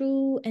his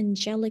true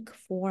angelic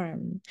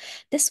form.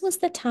 This was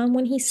the time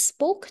when he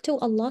spoke to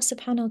Allah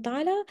subhanahu wa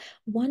ta'ala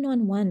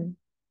one-on-one.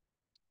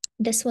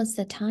 This was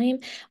the time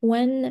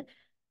when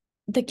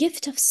the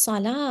gift of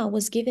Salah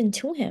was given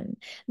to him.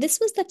 This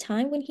was the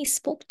time when he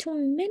spoke to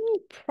many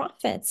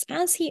prophets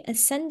as he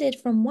ascended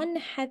from one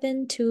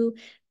heaven to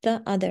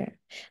the other.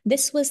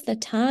 This was the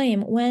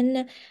time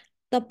when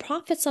the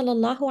Prophet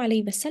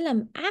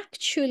ﷺ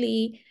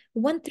actually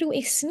went through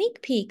a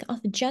sneak peek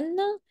of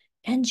Jannah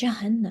and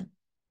Jahannam.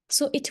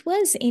 So it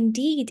was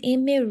indeed a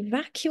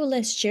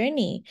miraculous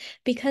journey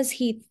because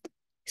he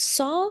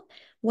saw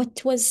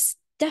what was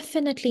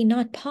definitely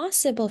not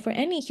possible for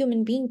any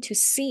human being to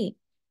see.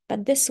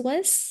 But this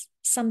was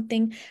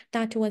something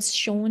that was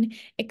shown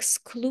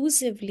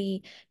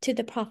exclusively to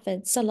the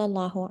Prophet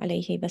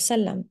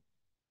ﷺ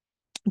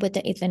with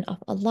the idhn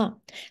of Allah.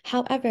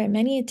 However,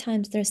 many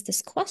times there's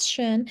this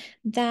question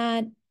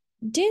that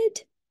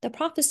did the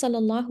Prophet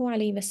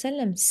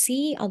ﷺ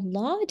see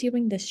Allah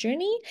during this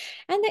journey?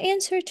 And the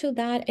answer to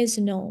that is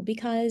no,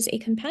 because a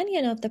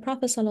companion of the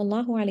Prophet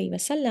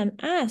ﷺ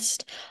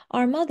asked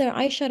our mother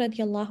Aisha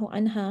radiallahu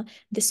anha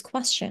this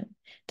question,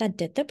 that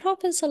did the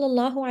Prophet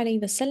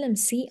ﷺ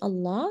see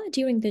Allah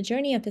during the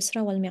journey of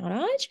Isra wal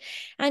Mi'raj?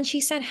 And she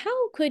said,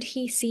 how could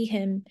he see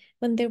him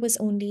when there was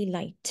only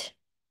light?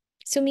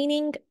 So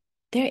meaning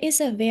there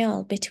is a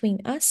veil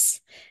between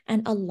us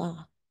and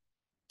Allah,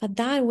 but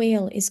that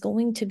veil is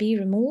going to be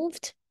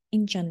removed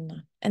in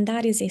Jannah. And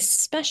that is a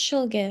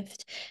special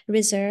gift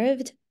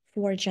reserved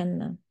for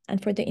Jannah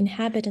and for the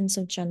inhabitants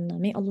of Jannah.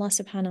 May Allah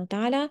subhanahu wa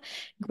ta'ala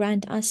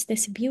grant us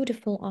this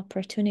beautiful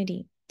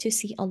opportunity to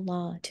see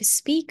Allah, to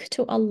speak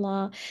to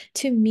Allah,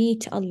 to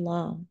meet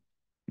Allah,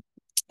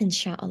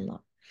 insha'Allah.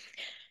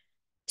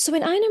 So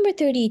in ayah number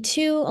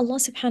 32, Allah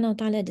subhanahu wa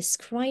ta'ala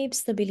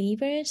describes the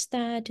believers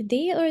that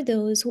they are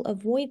those who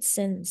avoid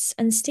sins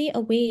and stay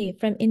away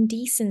from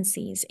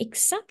indecencies,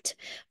 except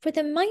for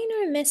the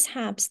minor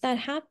mishaps that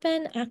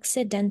happen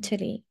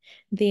accidentally.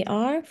 They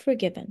are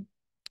forgiven.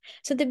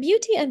 So the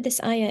beauty of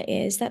this ayah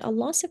is that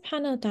Allah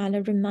subhanahu wa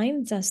ta'ala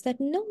reminds us that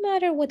no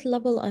matter what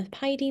level of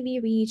piety we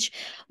reach,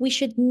 we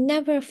should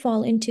never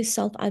fall into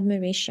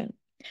self-admiration,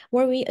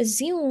 where we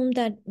assume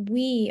that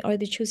we are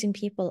the chosen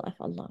people of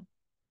Allah.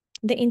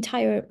 The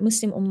entire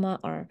Muslim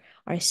Ummah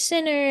are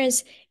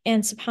sinners,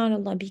 and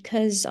subhanAllah,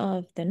 because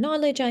of the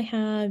knowledge I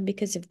have,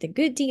 because of the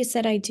good deeds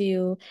that I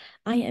do,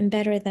 I am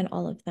better than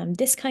all of them.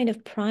 This kind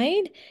of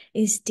pride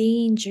is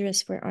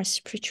dangerous for our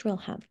spiritual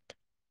health.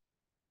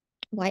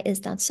 Why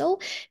is that so?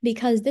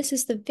 Because this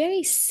is the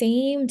very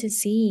same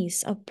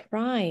disease of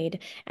pride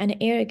and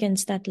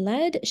arrogance that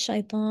led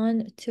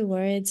Shaitan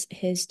towards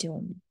his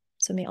doom.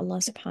 So may Allah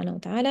subhanahu wa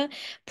ta'ala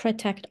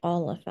protect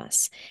all of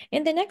us.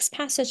 In the next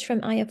passage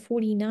from ayah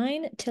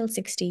 49 till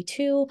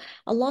 62,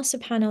 Allah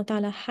subhanahu wa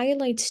ta'ala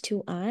highlights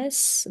to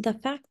us the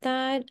fact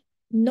that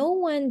no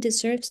one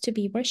deserves to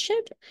be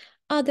worshipped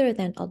other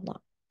than Allah.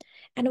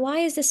 And why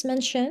is this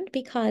mentioned?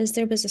 Because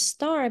there was a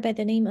star by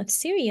the name of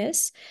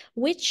Sirius,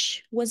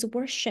 which was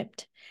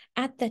worshipped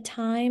at the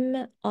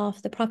time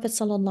of the Prophet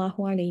sallallahu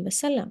alaihi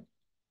wasallam.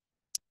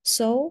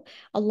 So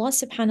Allah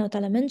subhanahu wa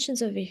ta'ala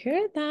mentions over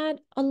here that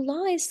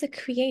Allah is the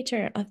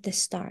creator of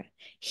this star.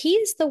 He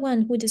is the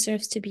one who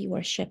deserves to be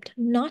worshipped,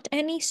 not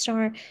any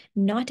star,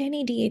 not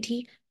any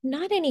deity,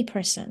 not any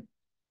person.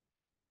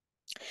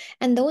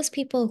 And those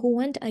people who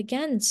went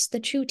against the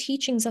true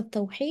teachings of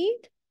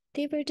Tawheed,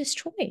 they were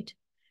destroyed,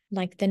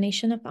 like the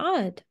nation of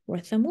Ad or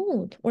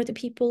Thamud or the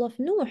people of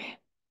Nuh.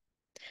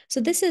 So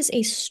this is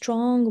a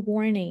strong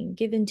warning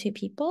given to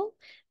people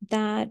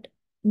that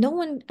no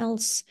one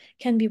else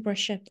can be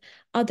worshipped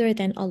other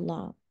than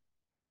Allah.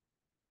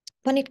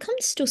 When it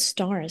comes to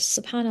stars,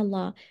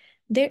 subhanAllah,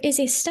 there is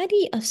a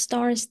study of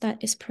stars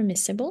that is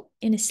permissible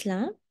in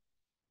Islam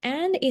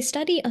and a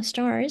study of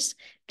stars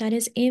that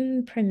is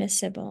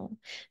impermissible.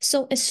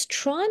 So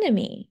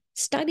astronomy,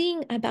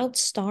 studying about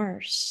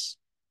stars,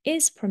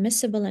 is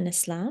permissible in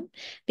Islam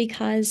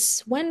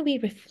because when we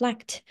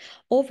reflect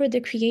over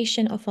the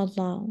creation of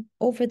Allah,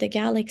 over the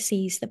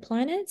galaxies, the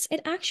planets, it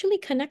actually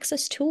connects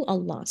us to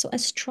Allah. So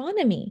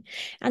astronomy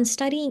and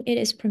studying it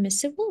is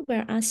permissible,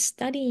 whereas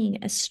studying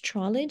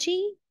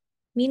astrology,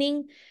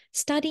 meaning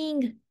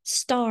studying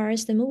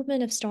stars, the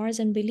movement of stars,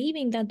 and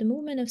believing that the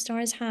movement of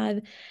stars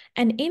have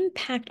an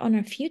impact on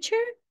our future,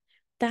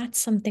 that's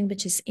something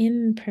which is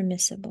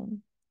impermissible.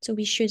 So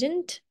we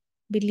shouldn't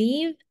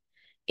believe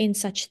in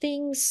such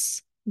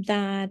things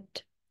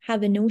that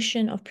have a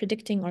notion of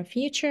predicting our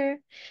future,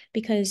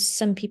 because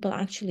some people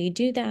actually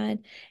do that.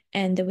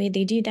 And the way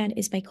they do that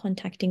is by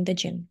contacting the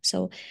jinn.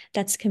 So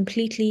that's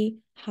completely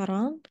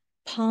haram.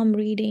 Palm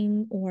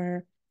reading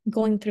or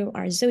going through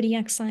our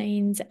zodiac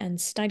signs and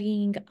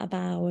studying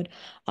about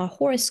our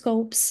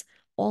horoscopes,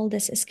 all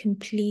this is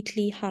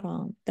completely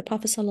haram. The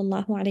Prophet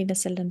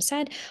ﷺ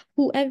said,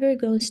 whoever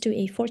goes to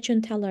a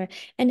fortune teller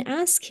and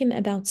asks him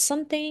about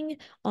something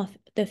of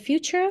the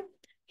future,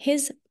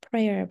 his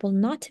prayer will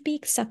not be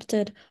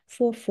accepted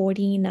for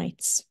 40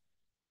 nights.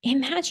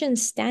 Imagine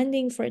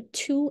standing for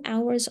 2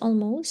 hours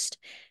almost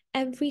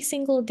every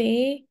single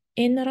day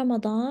in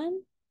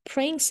Ramadan,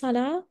 praying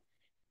salah,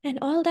 and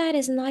all that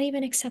is not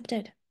even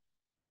accepted.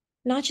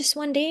 Not just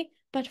one day,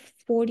 but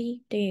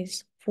 40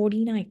 days,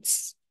 40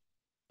 nights.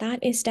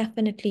 That is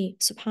definitely,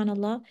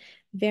 subhanAllah,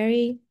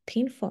 very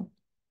painful.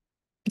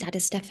 That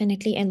is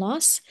definitely a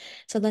loss.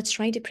 So let's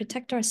try to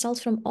protect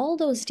ourselves from all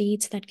those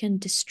deeds that can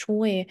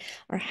destroy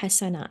our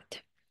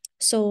hasanat.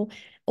 So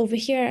over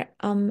here,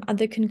 at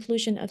the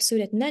conclusion of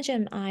Surah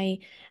Najm, I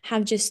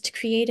have just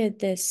created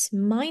this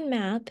mind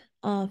map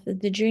of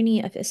the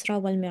journey of Isra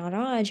wal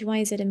Mi'raj. Why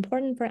is it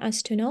important for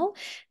us to know?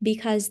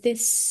 Because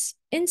this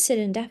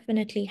incident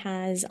definitely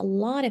has a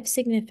lot of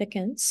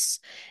significance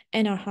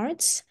in our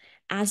hearts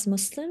as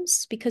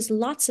Muslims, because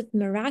lots of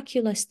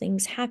miraculous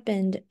things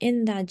happened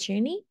in that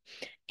journey.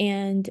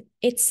 And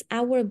it's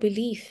our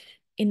belief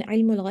in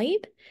ilm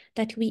al-ghaib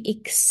that we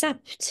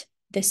accept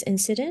this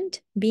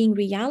incident being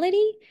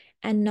reality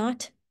and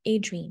not a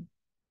dream.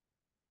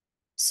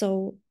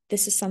 So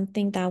this is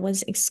something that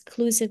was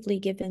exclusively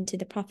given to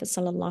the Prophet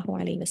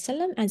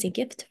ﷺ as a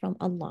gift from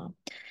Allah.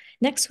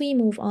 Next, we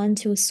move on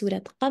to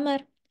Surah Qamar.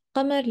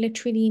 Qamar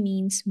literally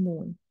means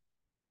moon.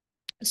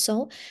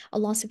 So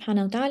Allah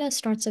subhanahu wa ta'ala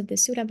starts off the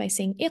surah by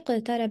saying,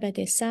 اقتربت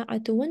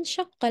الساعة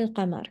وانشق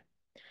القمر.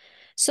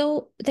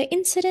 So the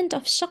incident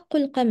of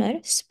shaqqul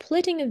qamar,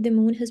 splitting of the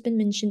moon, has been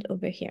mentioned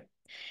over here.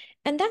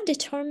 And that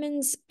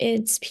determines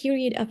its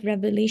period of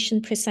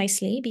revelation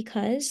precisely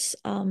because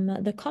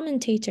the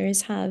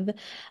commentators have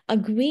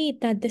agreed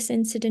that this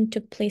incident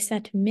took place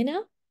at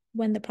Mina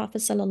when the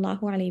Prophet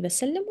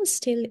ﷺ was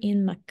still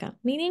in Mecca,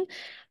 meaning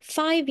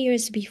 5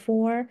 years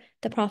before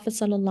the Prophet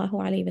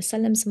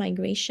ﷺ's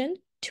migration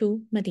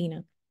to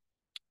Medina.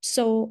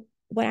 So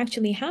what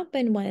actually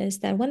happened was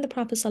that when the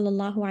Prophet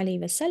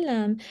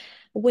ﷺ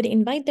would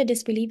invite the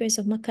disbelievers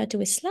of Mecca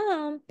to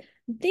Islam,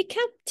 they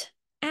kept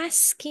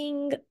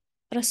asking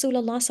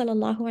Rasulullah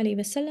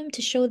ﷺ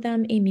to show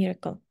them a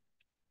miracle,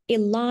 a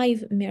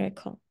live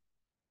miracle.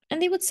 And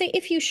they would say,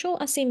 if you show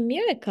us a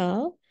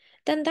miracle,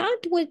 then that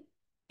would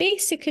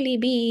basically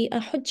be a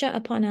hujjah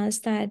upon us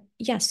that,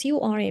 yes, you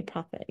are a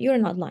prophet, you're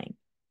not lying.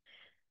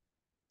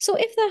 So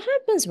if that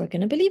happens, we're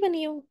going to believe in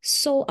you.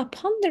 So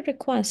upon the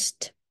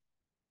request,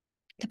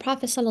 the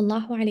Prophet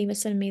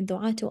ﷺ made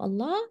dua to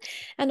Allah,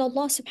 and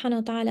Allah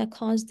subhanahu wa ta'ala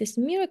caused this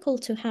miracle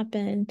to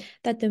happen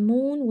that the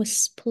moon was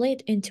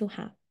split into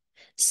half,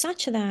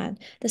 such that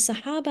the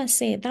Sahaba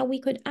said that we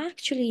could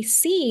actually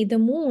see the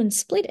moon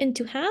split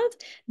into half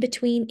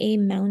between a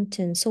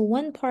mountain. So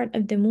one part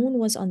of the moon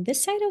was on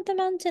this side of the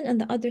mountain, and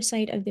the other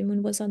side of the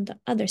moon was on the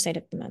other side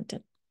of the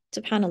mountain.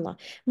 SubhanAllah.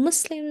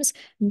 Muslims,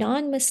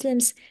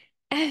 non-Muslims,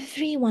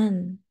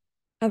 everyone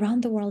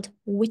around the world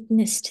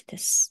witnessed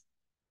this.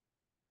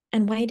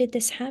 And why did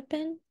this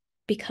happen?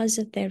 Because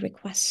of their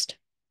request.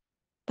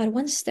 But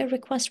once their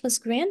request was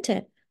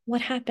granted, what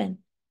happened?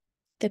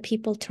 The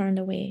people turned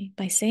away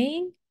by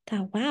saying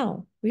that,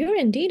 wow, you're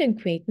indeed a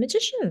great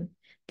magician.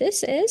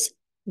 This is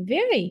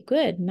very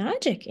good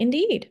magic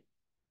indeed.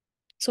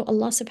 So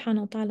Allah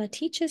subhanahu wa ta'ala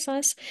teaches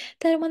us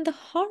that when the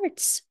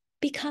hearts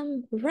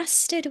become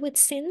rusted with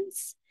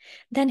sins,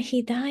 then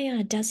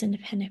hidayah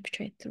doesn't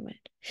penetrate through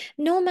it.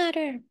 No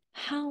matter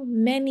how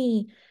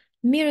many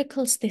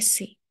miracles they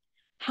see,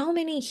 how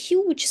many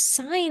huge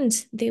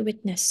signs they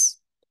witness,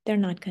 they're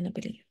not going to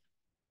believe.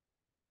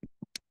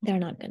 They're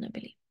not going to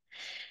believe.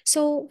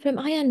 So from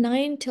ayah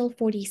 9 till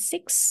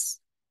 46,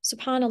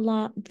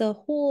 subhanAllah, the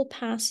whole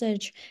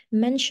passage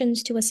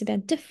mentions to us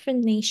about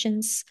different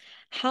nations,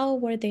 how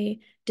were they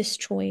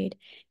destroyed.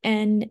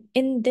 And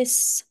in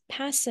this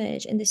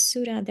passage, in this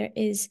surah, there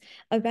is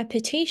a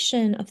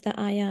repetition of the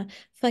ayah,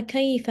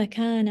 فَكَيْفَ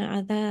كَانَ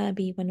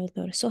عَذَابِي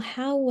وَنُذُرِ. So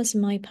how was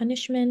my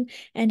punishment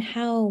and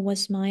how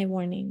was my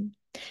warning?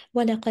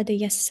 وَلَقَدْ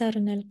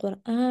يَسَّرْنَا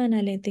الْقُرْآنَ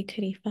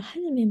لِلذِّكْرِ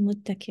فَهَلْ مِن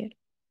مُدَّكِرٍ.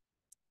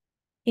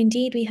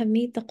 Indeed, we have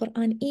made the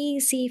Quran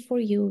easy for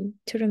you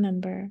to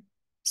remember.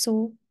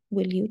 So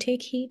will you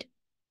take heed?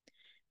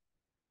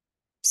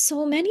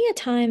 So many a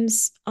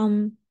times,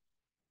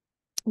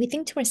 we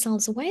think to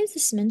ourselves, why is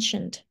this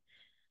mentioned?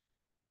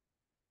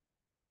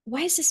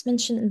 Why is this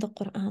mentioned in the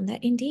Quran?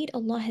 That indeed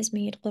Allah has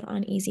made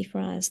Quran easy for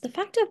us. The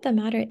fact of the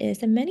matter is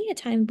that many a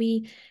time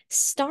we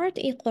start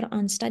a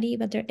Quran study,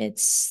 whether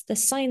it's the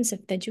science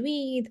of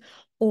tajweed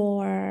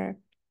or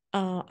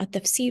a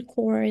tafsir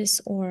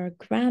course or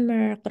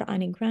grammar,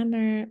 Quranic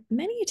grammar.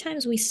 Many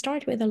times we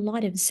start with a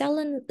lot of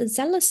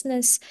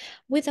zealousness,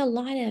 with a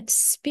lot of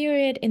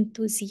spirit,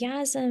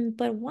 enthusiasm.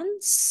 But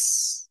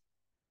once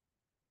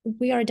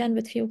we are done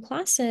with few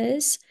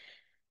classes,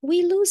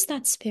 we lose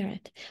that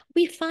spirit.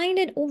 We find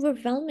it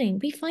overwhelming.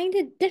 We find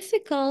it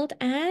difficult,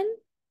 and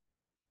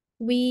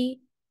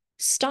we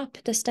stop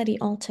the study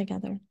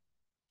altogether.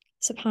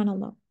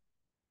 Subhanallah.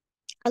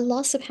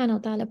 Allah subhanahu wa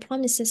ta'ala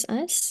promises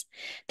us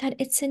that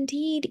it's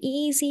indeed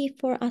easy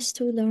for us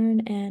to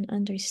learn and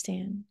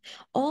understand.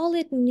 All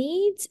it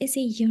needs is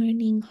a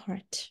yearning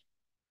heart.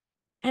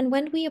 And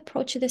when we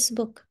approach this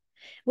book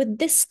with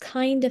this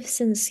kind of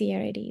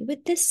sincerity,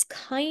 with this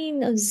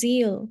kind of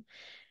zeal,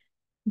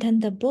 then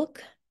the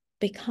book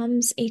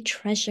becomes a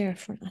treasure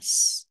for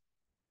us.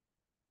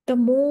 The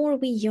more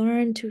we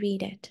yearn to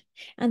read it,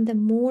 and the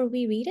more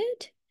we read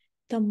it,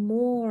 the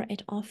more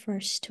it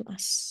offers to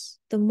us.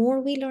 The more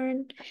we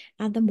learn,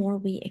 and the more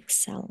we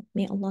excel.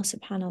 May Allah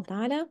subhanahu wa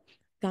ta'ala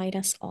guide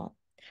us all.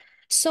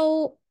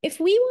 So if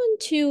we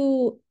want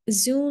to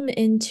zoom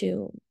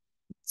into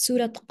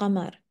Surah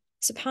Qamar,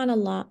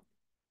 subhanallah,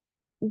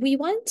 we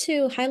want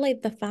to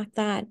highlight the fact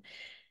that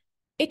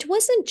it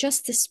wasn't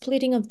just the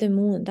splitting of the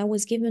moon that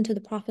was given to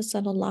the Prophet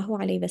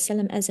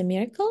ﷺ as a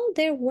miracle.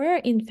 There were,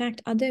 in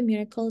fact, other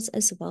miracles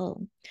as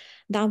well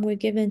that were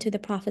given to the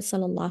Prophet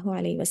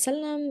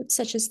ﷺ,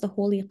 such as the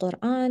Holy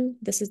Quran.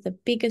 This is the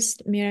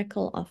biggest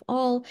miracle of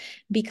all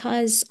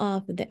because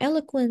of the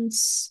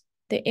eloquence,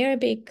 the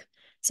Arabic.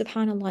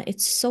 SubhanAllah,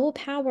 it's so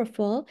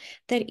powerful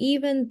that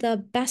even the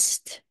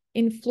best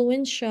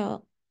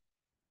influential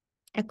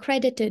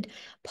accredited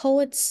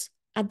poets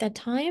at that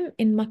time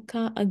in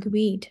Mecca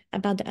agreed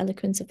about the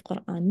eloquence of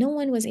Quran. No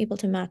one was able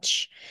to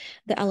match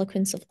the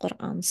eloquence of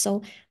Quran.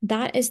 So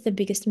that is the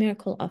biggest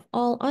miracle of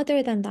all.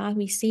 Other than that,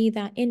 we see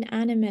that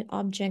inanimate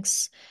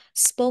objects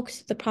spoke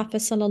to the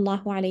Prophet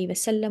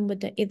ﷺ with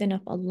the idhn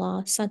of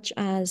Allah, such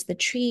as the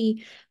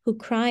tree who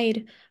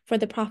cried for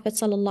the Prophet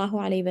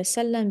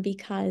ﷺ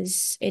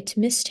because it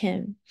missed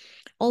him.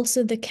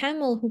 Also, the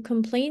camel who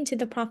complained to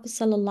the Prophet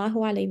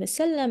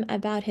ﷺ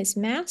about his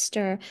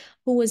master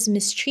who was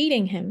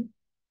mistreating him.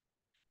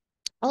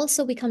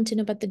 Also, we come to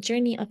know about the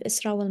journey of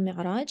Isra wal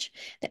Mi'raj.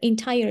 The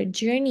entire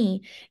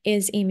journey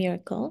is a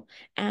miracle,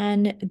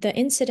 and the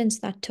incidents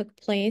that took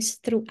place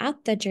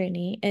throughout the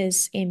journey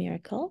is a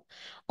miracle.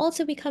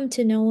 Also, we come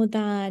to know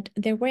that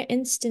there were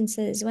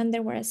instances when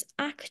there was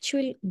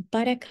actual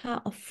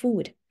barakah of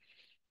food.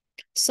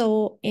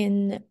 So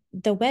in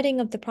the wedding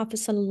of the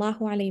Prophet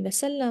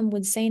ﷺ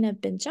with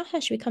Zainab bin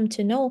Jahash, we come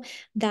to know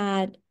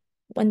that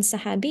when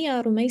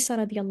Sahabiya Rumaysa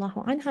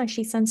radiallahu anha,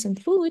 she sent some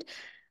food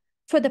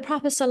for the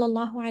Prophet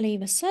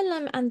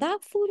ﷺ, and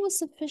that food was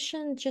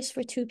sufficient just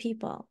for two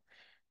people.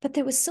 But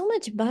there was so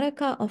much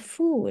barakah of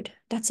food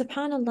that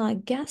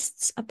subhanAllah,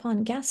 guests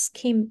upon guests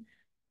came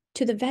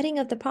to the wedding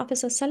of the Prophet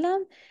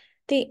ﷺ.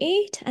 They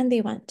ate and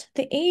they went.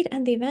 They ate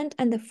and they went,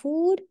 and the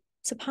food,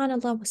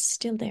 subhanAllah, was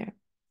still there.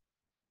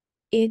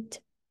 It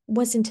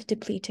wasn't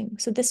depleting.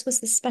 So this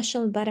was the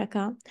special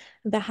barakah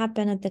that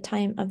happened at the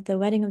time of the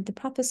wedding of the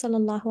Prophet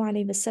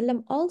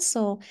ﷺ,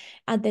 also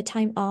at the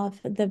time of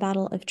the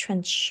Battle of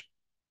Trench.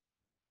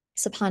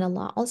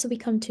 Subhanallah. Also, we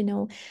come to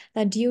know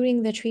that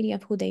during the Treaty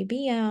of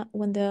Hudaybiyah,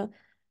 when the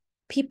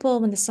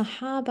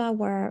Sahaba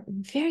were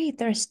very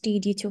thirsty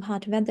due to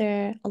hot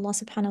weather, Allah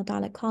subhanahu wa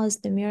ta'ala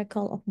caused the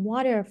miracle of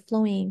water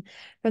flowing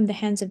from the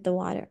hands of the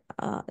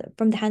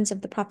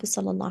Prophet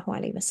sallallahu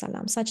alaihi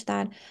wasallam, such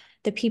that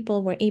the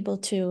people were able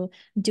to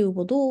do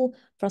wudu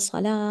for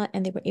salah,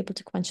 and they were able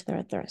to quench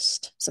their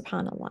thirst.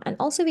 Subhanallah. And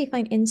also we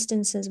find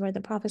instances where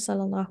the Prophet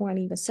sallallahu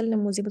alaihi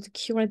wasallam was able to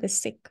cure the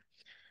sick.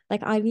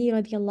 Like Ali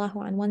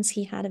radiallahu anh, once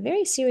he had a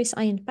very serious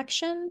eye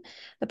infection,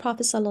 the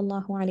Prophet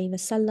sallallahu alaihi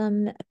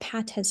wasallam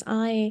pat his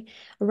eye,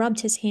 rubbed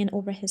his hand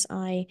over his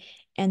eye,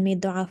 and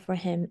made dua for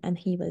him, and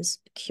he was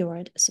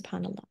cured,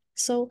 subhanallah.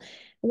 So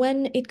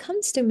when it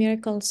comes to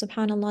miracles,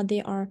 subhanallah,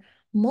 there are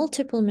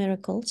multiple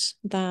miracles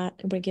that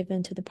were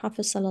given to the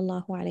Prophet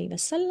sallallahu alaihi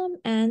wasallam,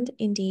 and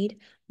indeed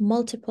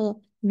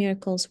multiple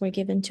miracles were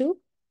given to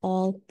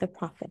all the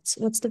prophets.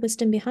 What's the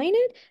wisdom behind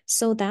it?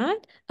 So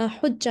that a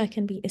hujjah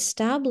can be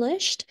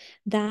established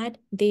that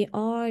they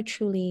are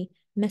truly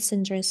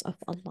messengers of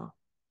Allah.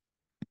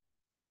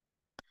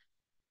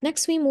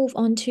 Next, we move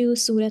on to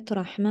Surah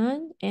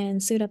Rahman,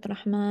 and Surah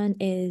Rahman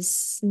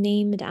is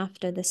named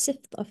after the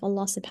sifat of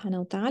Allah subhanahu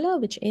wa ta'ala,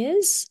 which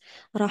is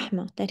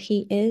Rahmah, that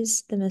He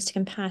is the most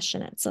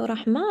compassionate. So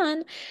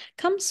Rahman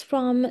comes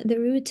from the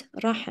root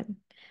Rahim,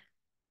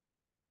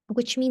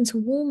 which means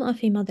womb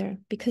of a mother,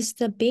 because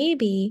the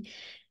baby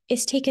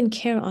is taken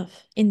care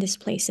of in this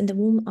place, in the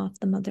womb of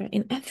the mother,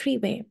 in every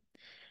way.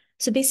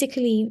 So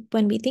basically,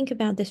 when we think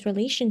about this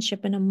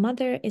relationship, when a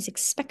mother is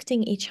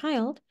expecting a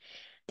child,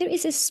 there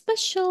is a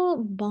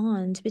special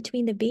bond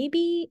between the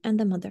baby and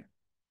the mother.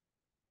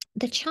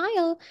 The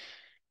child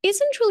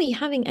isn't really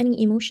having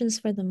any emotions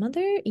for the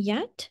mother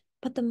yet,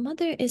 but the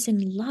mother is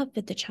in love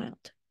with the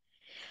child.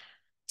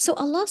 So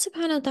Allah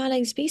subhanahu wa ta'ala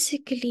is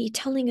basically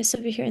telling us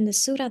over here in the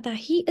surah that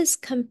He is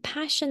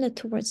compassionate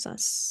towards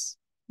us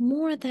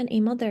more than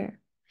a mother.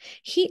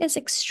 He is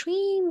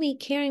extremely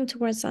caring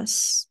towards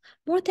us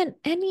more than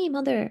any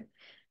mother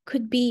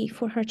could be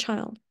for her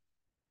child.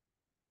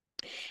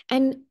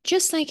 And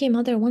just like a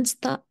mother wants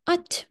the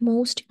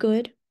utmost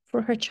good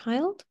for her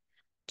child,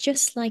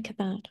 just like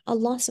that,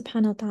 Allah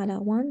subhanahu wa ta'ala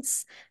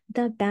wants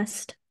the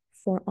best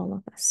for all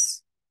of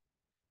us.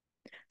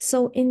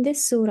 So in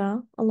this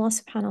surah, Allah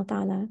subhanahu wa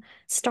ta'ala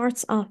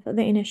starts off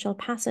the initial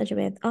passage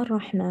with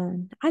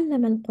Ar-Rahman,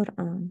 allama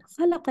al-Quran,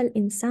 khalaqa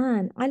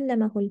al-insan,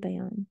 allamahu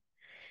al-bayan.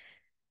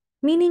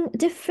 Meaning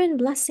different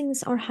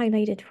blessings are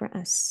highlighted for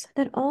us,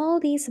 that all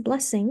these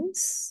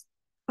blessings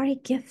are a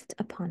gift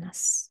upon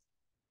us.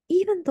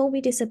 Even though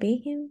we disobey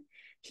Him,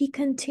 He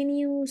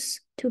continues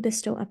to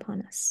bestow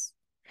upon us.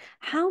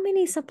 How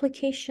many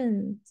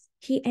supplications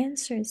He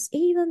answers,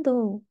 even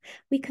though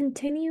we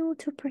continue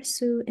to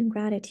pursue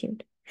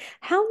ingratitude.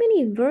 How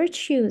many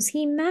virtues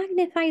He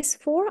magnifies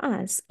for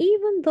us,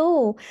 even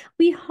though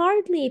we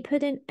hardly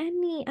put in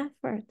any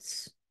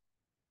efforts.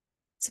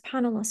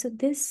 SubhanAllah. So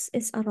this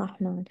is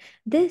Ar-Rahman.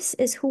 This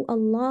is who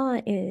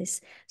Allah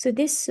is. So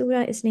this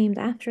surah is named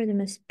after the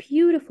most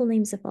beautiful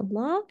names of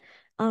Allah,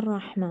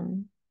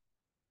 Ar-Rahman.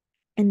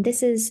 And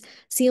this is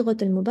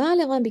Sighat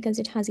al-Mubalagha because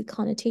it has a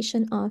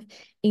connotation of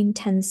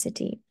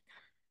intensity.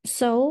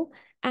 So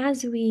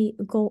as we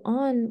go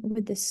on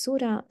with the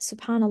surah,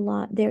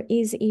 subhanAllah, there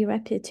is a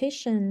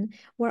repetition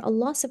where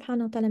Allah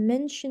subhanahu wa ta'ala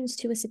mentions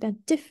to us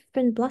about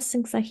different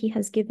blessings that He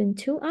has given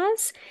to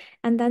us.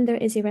 And then there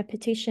is a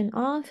repetition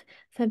of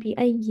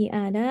فَبِأَيِّ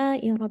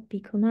آلَاءِ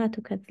رَبِّكُمَا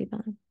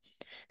تُكَذِّبَانِ.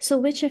 So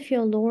which of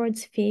your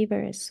Lord's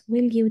favors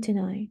will you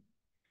deny?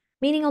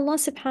 Meaning Allah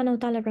subhanahu wa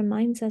ta'ala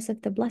reminds us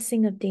of the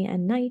blessing of day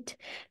and night,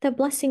 the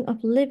blessing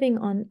of living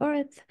on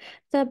earth,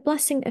 the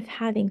blessing of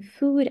having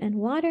food and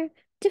water,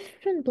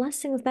 different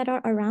blessings that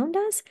are around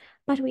us,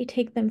 but we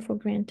take them for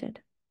granted.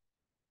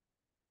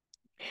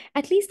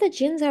 At least the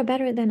jinns are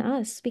better than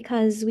us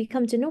because we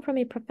come to know from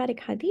a prophetic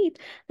hadith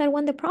that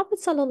when the Prophet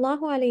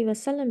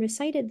ﷺ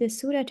recited this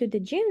surah to the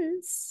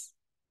jinns,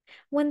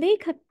 when they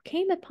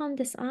came upon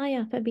this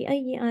ayah,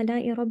 فَبِأَيِّ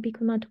آلَاءِ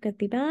رَبِّكُمَا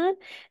تُكَذِّبَانِ,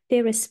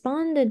 they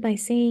responded by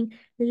saying,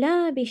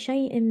 لَا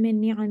بِشَيْءٍ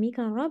مِّن نِعَمِكَ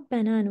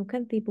رَبَّنَا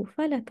نُكَذِّبُ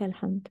فَلَكَ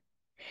الْحَمْدُ.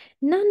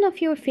 None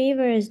of your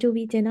favors do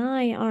we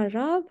deny our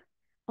Rabb.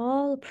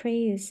 All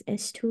praise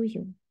is to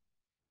you.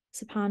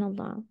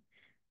 SubhanAllah.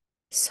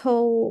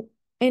 So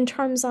in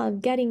terms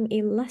of getting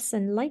a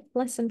lesson, life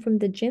lesson from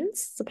the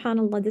jinns,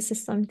 SubhanAllah, this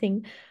is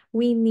something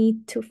we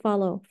need to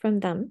follow from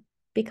them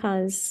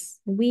because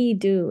we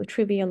do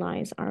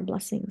trivialize our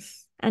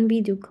blessings and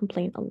we do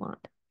complain a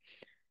lot.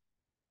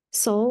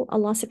 So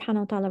Allah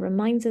subhanahu wa ta'ala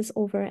reminds us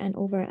over and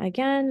over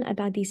again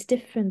about these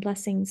different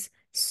blessings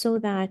so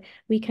that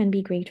we can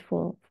be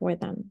grateful for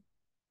them.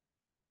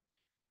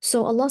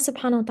 So Allah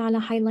subhanahu wa ta'ala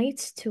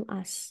highlights to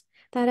us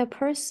that a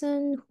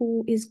person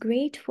who is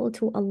grateful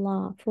to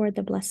Allah for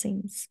the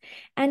blessings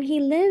and he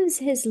lives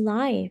his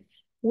life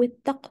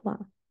with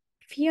taqwa,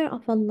 fear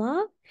of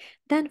Allah,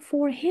 then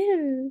for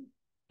him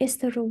is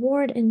the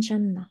reward in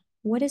Jannah.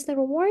 What is the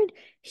reward?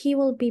 He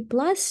will be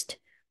blessed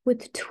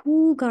with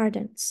 2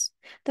 gardens.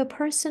 The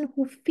person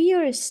who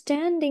fears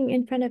standing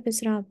in front of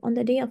his Rabb on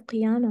the day of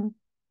Qiyamah,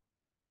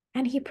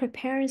 and he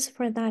prepares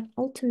for that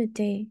ultimate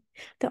day,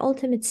 the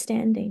ultimate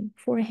standing,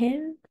 for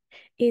him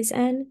is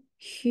an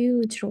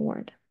huge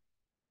reward.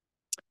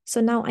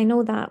 So now I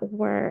know that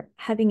we're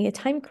having a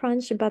time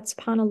crunch, but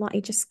subhanAllah, I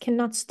just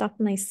cannot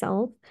stop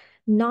myself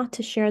not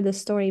to share the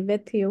story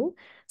with you.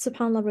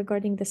 SubhanAllah,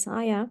 regarding this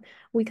ayah,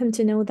 we come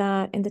to know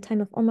that in the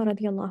time of Umar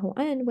radiallahu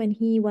anh, when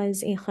he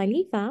was a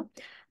Khalifa,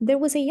 there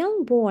was a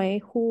young boy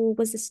who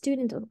was a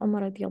student of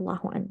Umar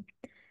radiallahu anh.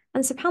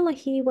 And subhanAllah,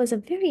 he was a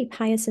very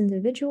pious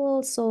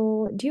individual.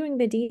 So during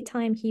the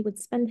daytime, he would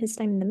spend his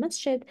time in the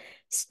masjid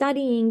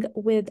studying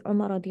with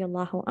Umar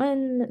radiallahu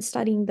an,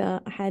 studying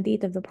the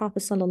hadith of the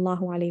Prophet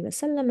sallallahu alaihi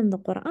wasallam and the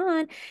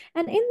Quran.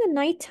 And in the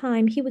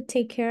nighttime, he would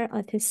take care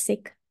of his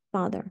sick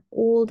father,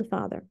 old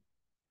father.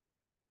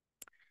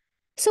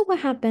 So what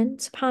happened,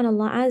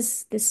 subhanAllah,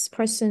 as this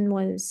person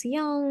was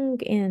young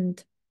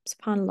and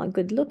subhanAllah,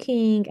 good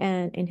looking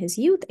and in his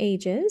youth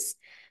ages,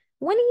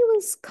 when he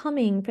was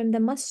coming from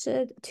the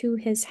masjid to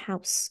his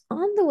house,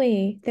 on the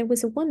way, there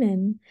was a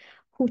woman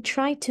who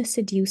tried to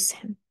seduce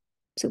him.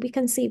 So we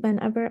can see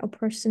whenever a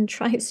person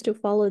tries to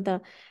follow the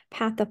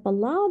path of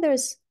Allah,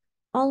 there's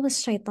always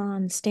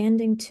shaitan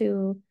standing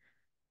to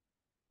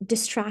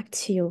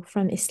distract you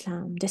from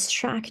Islam,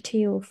 distract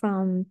you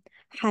from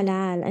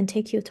halal, and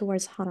take you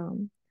towards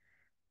haram.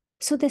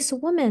 So this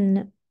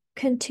woman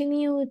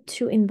continued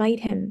to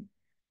invite him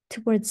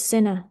towards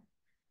zina,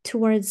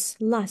 towards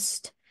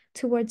lust,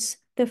 towards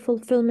the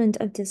fulfillment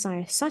of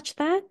desire, such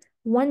that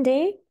one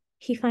day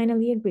he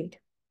finally agreed.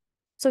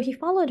 So he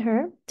followed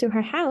her to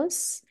her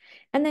house,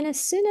 and then as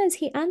soon as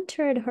he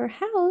entered her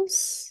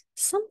house,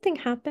 something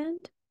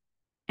happened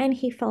and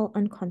he fell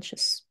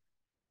unconscious.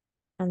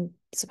 And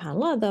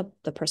subhanAllah,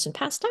 the person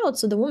passed out,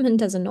 so the woman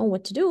doesn't know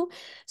what to do.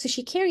 So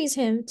she carries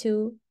him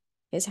to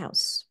his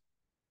house.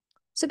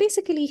 So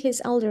basically,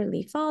 his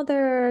elderly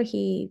father,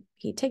 he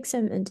takes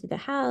him into the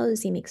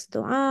house, he makes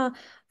dua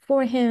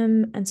for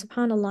him, and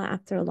subhanAllah,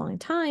 after a long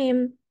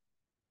time,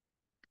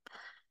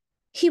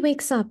 he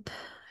wakes up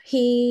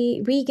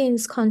he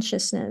regains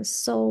consciousness.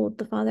 So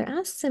the father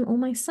asks him, "Oh,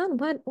 my son,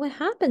 what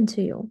happened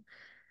to you?"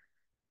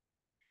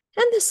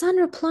 And the son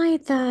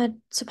replied that,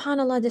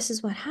 "SubhanAllah, this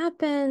is what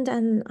happened,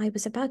 and I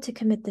was about to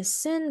commit this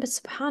sin, but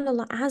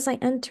SubhanAllah, as I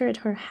entered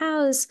her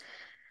house,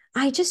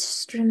 I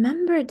just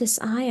remembered this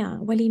ayah,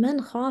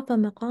 وَلِمَنْ خَافَ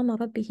مَقَامَ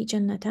رَبِّهِ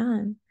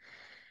جَنَّتَانِ.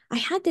 I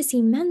had this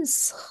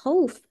immense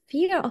khawf,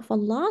 fear of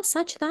Allah,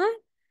 such that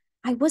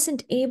I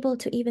wasn't able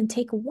to even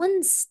take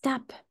one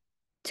step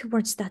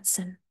towards that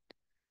sin.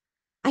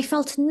 I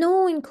felt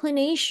no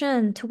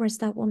inclination towards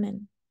that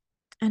woman,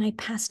 and I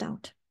passed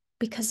out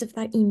because of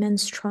that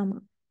immense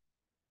trauma."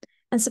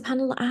 And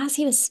subhanAllah, as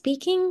he was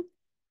speaking,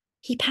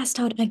 he passed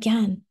out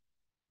again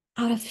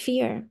out of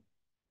fear.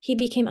 He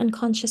became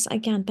unconscious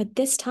again, but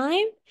this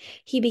time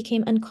he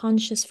became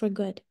unconscious for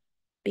good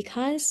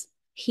because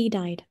he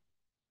died.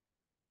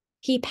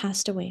 He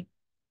passed away.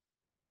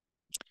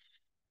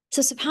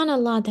 So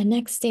subhanAllah, the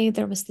next day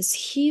there was this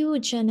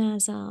huge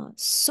janazah.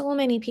 So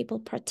many people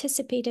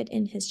participated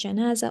in his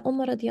janazah.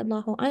 Umar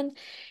radiallahu an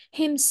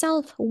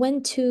himself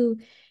went to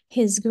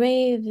his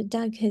grave,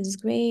 dug his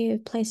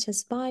grave, placed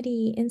his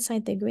body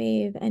inside the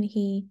grave, and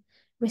he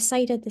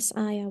recited this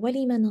ayah,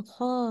 وَلِمَنْ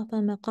خَافَ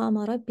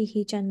مَقَامَ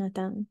رَبِّهِ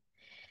جَنَّتًا.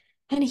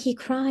 And he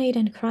cried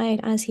and cried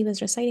as he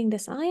was reciting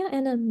this ayah,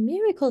 and a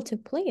miracle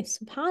took place.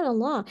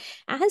 SubhanAllah.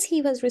 As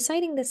he was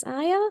reciting this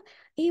ayah,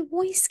 a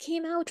voice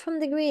came out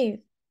from the grave.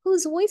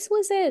 Whose voice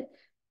was it?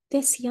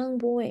 This young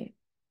boy,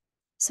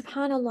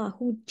 SubhanAllah,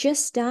 who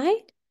just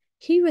died.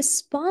 He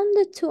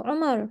responded to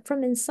Umar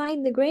from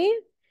inside the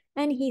grave,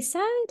 and he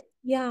said,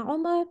 Ya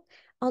Umar,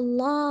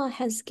 Allah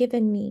has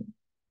given me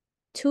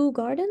 2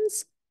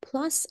 gardens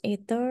plus a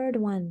third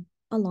one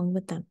along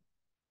with them.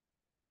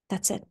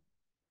 That's it.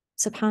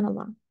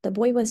 SubhanAllah, the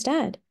boy was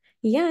dead.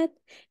 Yet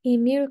a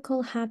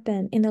miracle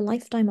happened in the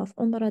lifetime of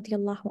Umar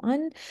radiallahu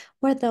an,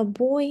 where the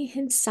boy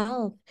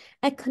himself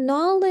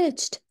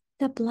acknowledged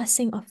the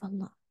blessing of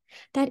Allah.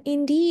 That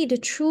indeed,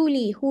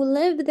 truly, who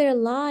live their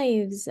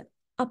lives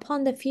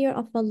upon the fear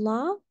of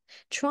Allah,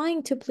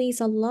 trying to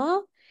please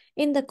Allah,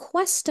 in the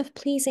quest of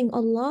pleasing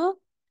Allah,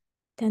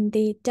 then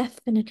they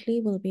definitely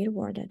will be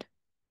rewarded.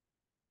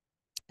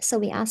 So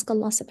we ask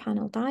Allah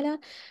subhanahu wa ta'ala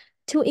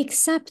to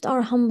accept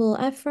our humble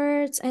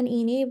efforts and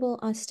enable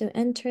us to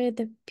enter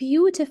the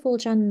beautiful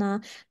Jannah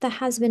that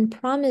has been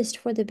promised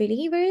for the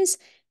believers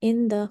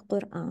in the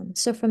Quran.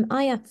 So from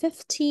ayah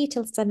 50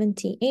 till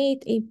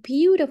 78, a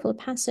beautiful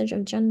passage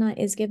of Jannah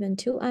is given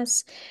to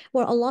us,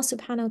 where Allah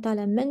subhanahu wa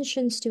ta'ala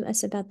mentions to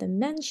us about the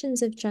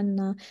mansions of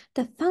Jannah,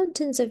 the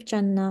fountains of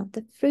Jannah,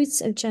 the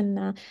fruits of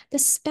Jannah, the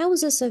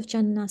spouses of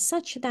Jannah,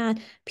 such that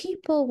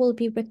people will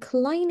be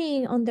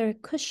reclining on their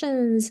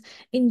cushions,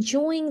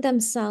 enjoying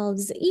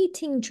themselves,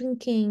 eating,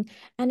 drinking,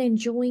 and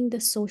enjoying the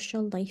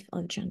social life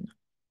of Jannah.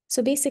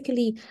 So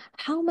basically,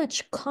 how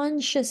much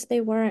conscious they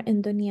were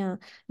in dunya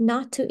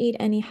not to eat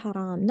any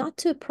haram, not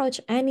to approach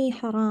any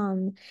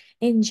haram.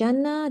 In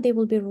Jannah, they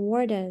will be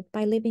rewarded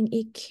by living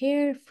a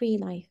carefree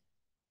life.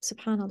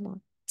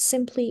 SubhanAllah.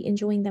 Simply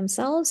enjoying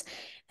themselves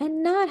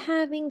and not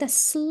having the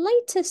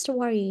slightest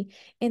worry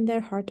in their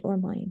heart or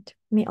mind.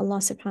 May Allah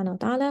subhanahu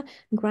wa ta'ala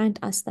grant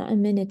us the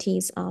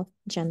amenities of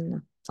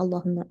Jannah.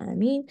 Allahumma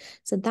ameen.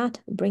 So that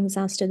brings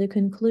us to the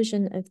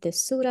conclusion of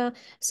this surah,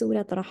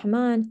 Surah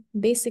Rahman.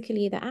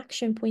 Basically, the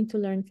action point to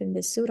learn from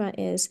this surah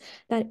is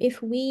that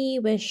if we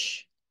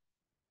wish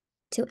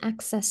to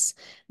access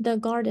the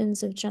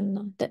gardens of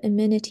Jannah, the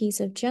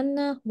amenities of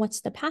Jannah,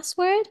 what's the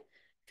password?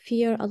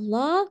 Fear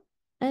Allah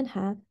and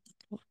have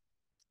taqwa.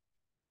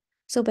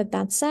 So with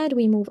that said,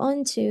 we move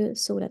on to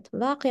Surah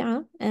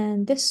Al-Waqi'ah,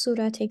 and this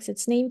surah takes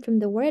its name from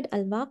the word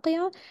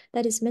Al-Waqi'ah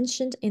that is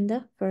mentioned in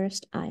the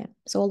first ayah.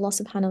 So Allah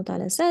subhanahu wa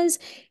ta'ala says,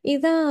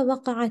 إِذَا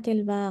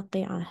وَقَعَتِ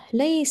الْوَاقِعَةِ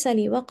لَيْسَ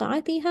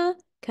لِوَقَعَتِهَا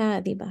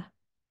كَاذِبَةٌ.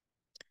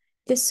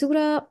 This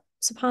surah,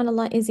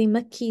 subhanAllah, is a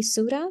Makki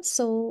surah,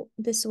 so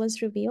this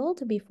was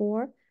revealed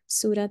before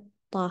Surah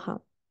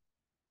Taha.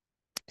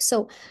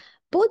 So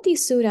both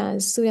these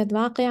surahs, Surah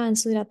Waqi'ah and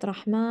Surah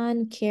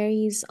Rahman,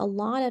 carries a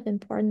lot of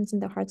importance in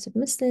the hearts of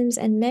Muslims,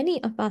 and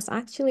many of us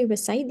actually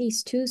recite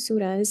these two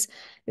surahs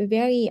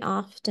very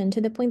often,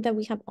 to the point that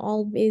we have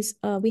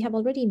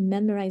already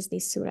memorized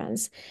these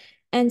surahs.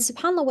 And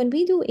subhanAllah, when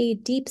we do a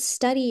deep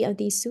study of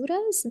these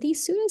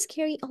surahs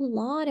carry a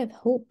lot of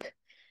hope.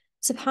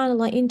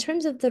 SubhanAllah, in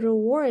terms of the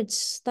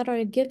rewards that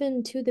are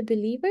given to the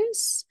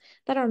believers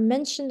that are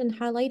mentioned and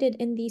highlighted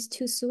in these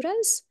two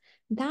surahs,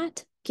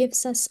 that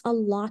gives us a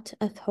lot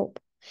of hope.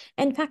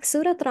 In fact,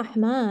 Surah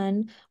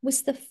Rahman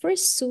was the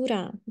first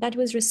surah that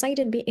was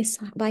recited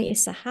by a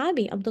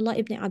Sahabi, Abdullah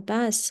ibn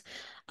Abbas,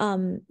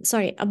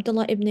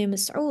 Abdullah ibn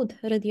Mas'ud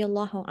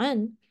radiallahu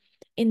an,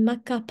 in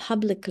Mecca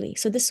publicly.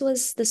 So this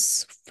was the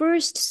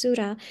first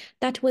surah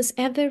that was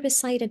ever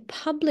recited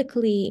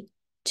publicly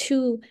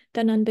to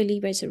the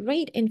non-believers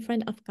right in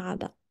front of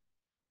Kaaba.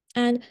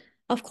 And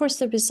of course,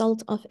 the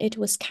result of it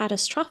was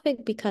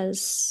catastrophic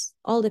because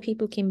all the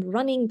people came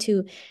running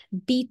to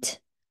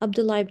beat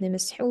Abdullah ibn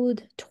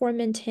Mas'ud,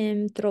 torment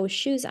him, throw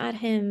shoes at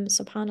him,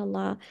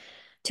 subhanAllah.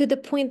 to the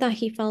point that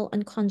he fell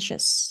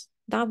unconscious.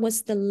 That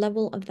was the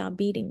level of that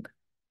beating.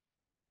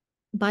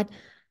 But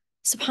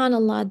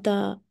subhanallah,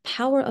 the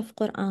power of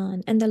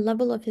Quran and the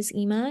level of his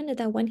iman,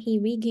 that when he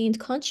regained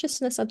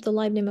consciousness,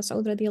 Abdullah ibn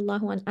Mas'ud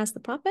radiallahu anhu asked the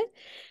Prophet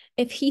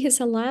if he is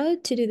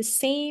allowed to do the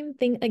same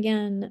thing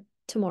again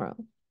tomorrow.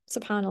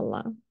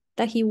 Subhanallah.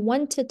 That he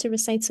wanted to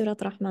recite Surah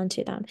Rahman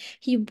to them.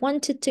 He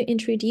wanted to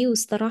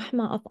introduce the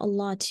rahmah of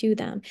Allah to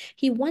them.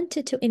 He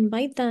wanted to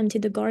invite them to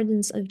the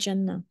gardens of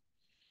Jannah.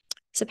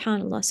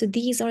 Subhanallah. So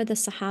these are the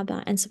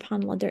Sahaba, and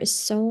subhanallah, there is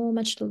so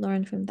much to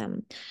learn from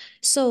them.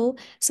 So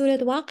Surah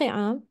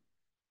Waqi'ah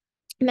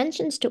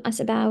mentions to us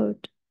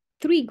about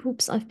three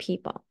groups of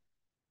people.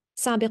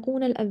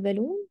 سابقون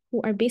الأولون,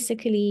 who are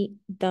basically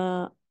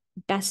the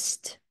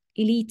best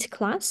elite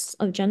class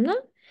of Jannah.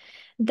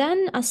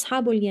 Then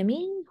Ashabul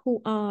Yamin,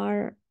 who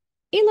are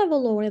a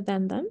level lower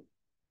than them.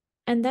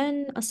 And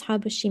then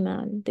Ashabul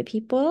Shimal, the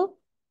people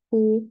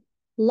who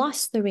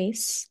lost the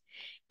race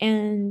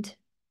and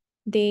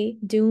they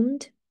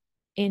doomed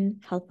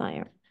in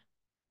hellfire.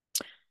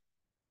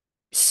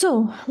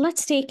 So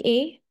let's take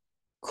a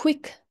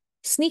quick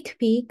sneak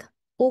peek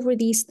over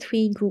these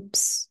three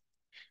groups.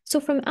 So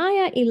from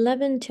ayah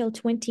 11 till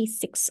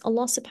 26,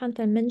 Allah subhanahu wa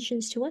ta'ala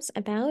mentions to us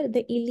about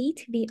the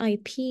elite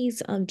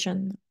VIPs of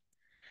Jannah,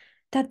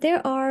 that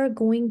there are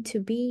going to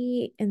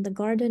be in the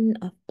garden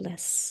of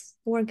bliss.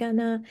 Where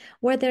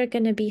they're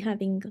gonna be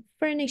having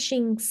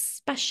furnishings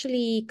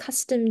specially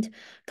custom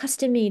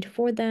made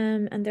for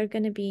them, and they're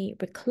gonna be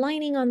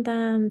reclining on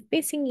them,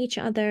 facing each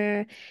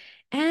other,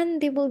 and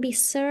they will be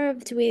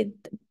served with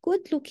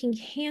good-looking,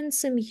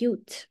 handsome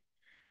youth,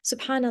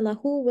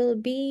 subhanallah, who will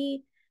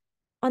be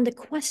on the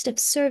quest of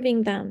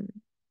serving them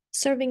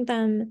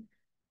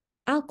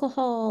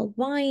alcohol,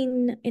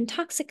 wine,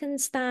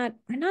 intoxicants that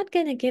are not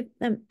going to give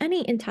them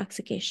any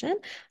intoxication.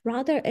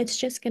 Rather, it's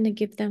just going to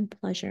give them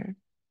pleasure.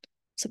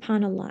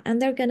 Subhanallah.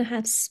 And they're going to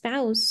have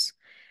spouse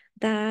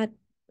that,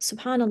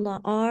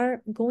 subhanallah,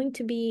 are going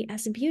to be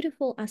as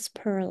beautiful as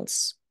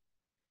pearls.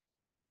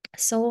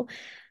 So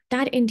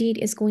that indeed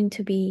is going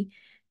to be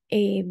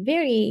a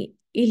very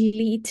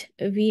elite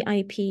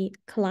VIP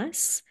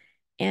class.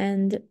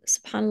 And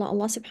subhanAllah,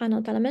 Allah subhanahu wa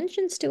ta'ala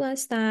mentions to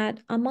us that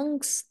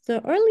amongst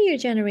the earlier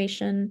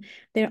generation,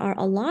 there are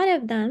a lot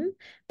of them,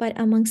 but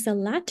amongst the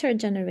latter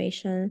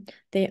generation,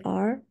 there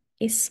are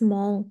a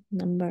small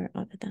number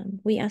of them.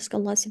 We ask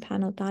Allah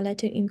subhanahu wa ta'ala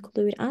to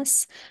include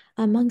us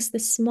amongst the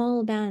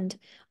small band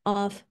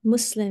of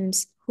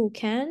Muslims who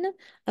can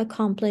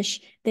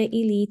accomplish the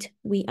elite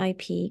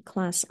VIP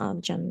class of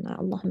Jannah.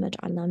 Allahumma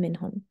ja'alna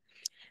minhum.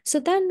 So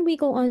then we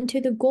go on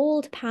to the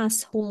gold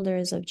pass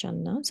holders of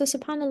Jannah. So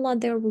subhanAllah,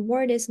 their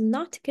reward is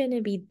not going to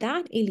be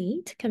that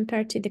elite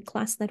compared to the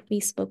class that we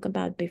spoke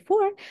about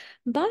before.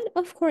 But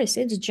of course,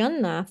 it's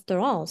Jannah after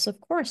all. So of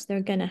course,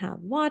 they're going to have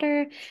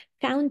water,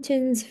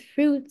 fountains,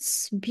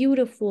 fruits,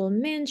 beautiful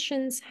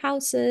mansions,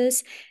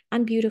 houses,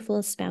 and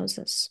beautiful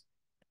spouses.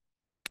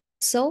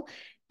 So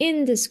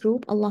in this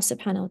group, Allah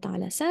subhanahu wa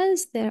ta'ala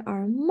says there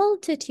are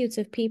multitudes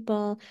of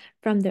people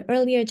from the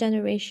earlier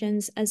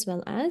generations as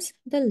well as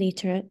the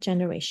later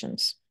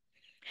generations.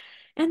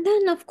 And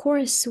then, of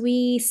course,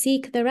 we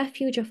seek the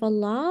refuge of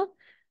Allah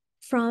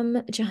from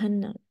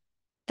Jahannam.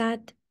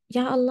 That,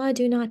 Ya Allah,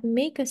 do not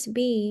make us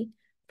be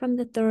from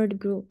the third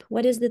group.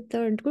 What is the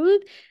third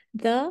group?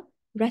 The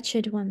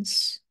wretched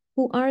ones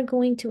who are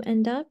going to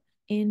end up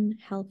in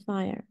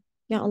hellfire.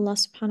 Ya Allah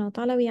subhanahu wa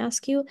ta'ala, we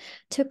ask you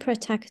to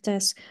protect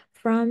us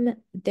from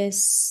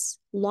this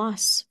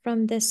loss,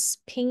 from this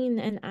pain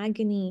and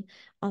agony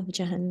of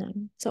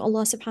Jahannam. So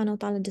Allah subhanahu wa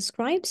ta'ala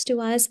describes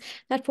to us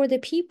that for the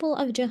people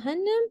of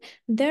Jahannam,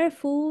 their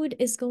food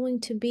is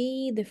going to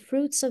be the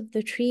fruits of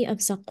the tree of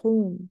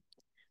Zaqum,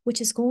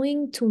 which is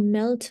going to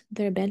melt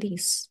their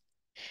bellies.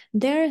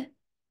 Their,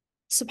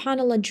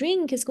 subhanAllah,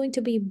 drink is going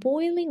to be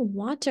boiling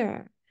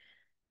water,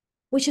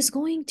 which is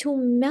going to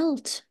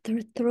melt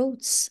their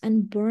throats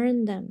and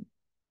burn them.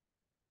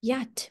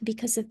 Yet,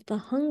 because of the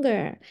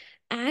hunger,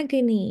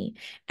 agony,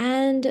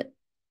 and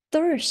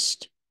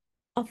thirst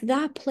of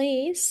that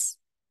place,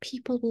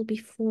 people will be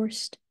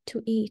forced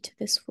to eat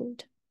this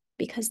food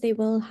because they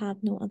will have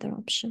no other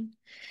option.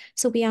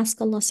 So we ask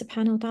Allah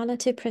subhanahu wa ta'ala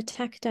to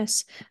protect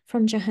us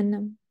from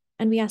Jahannam.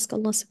 And we ask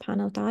Allah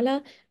subhanahu wa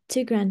ta'ala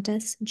to grant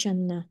us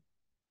Jannah.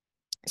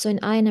 So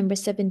in ayah number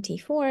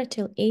 74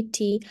 till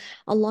 80,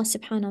 Allah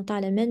subhanahu wa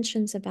ta'ala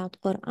mentions about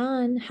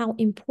Quran, how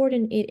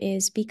important it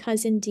is,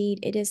 because indeed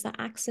it is the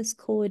access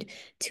code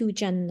to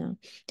Jannah.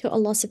 So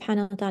Allah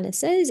subhanahu wa ta'ala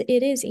says,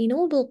 it is a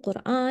noble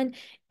Quran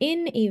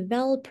in a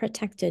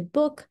well-protected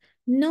book.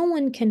 No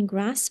one can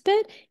grasp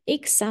it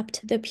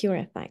except the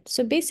purified.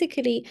 So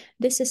basically,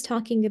 this is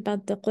talking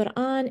about the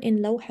Quran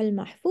in Lawh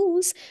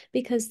al-Mahfuz,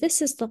 because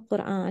this is the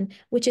Quran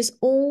which is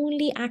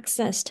only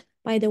accessed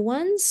by the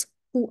ones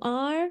who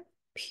are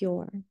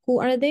pure. Who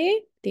are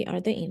they? They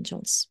are the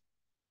angels.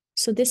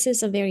 So this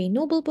is a very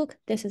noble book.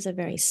 This is a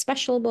very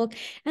special book.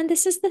 And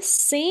this is the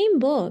same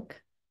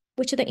book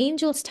which the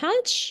angels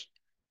touch.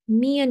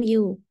 Me and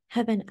you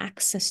have an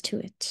access to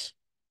it.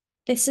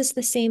 This is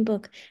the same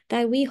book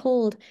that we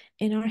hold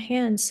in our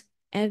hands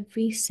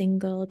every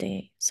single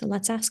day. So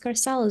let's ask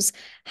ourselves,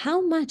 how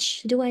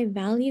much do I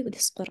value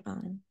this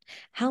Quran?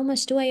 How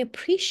much do I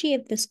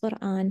appreciate this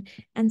Quran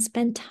and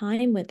spend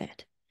time with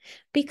it?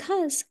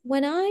 Because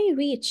when I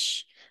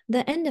reach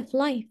the end of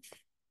life,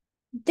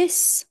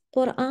 this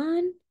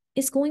Quran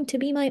is going to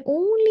be my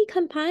only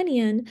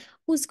companion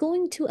who's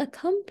going to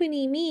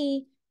accompany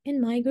me in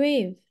my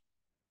grave.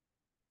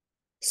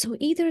 So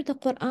either the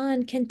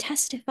Quran can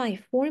testify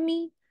for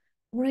me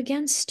or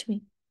against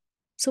me.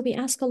 So we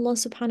ask Allah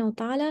subhanahu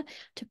wa ta'ala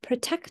to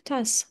protect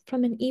us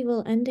from an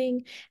evil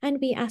ending, and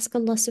we ask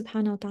Allah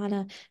subhanahu wa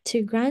ta'ala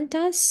to grant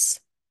us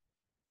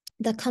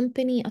the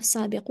company of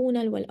Sabiqun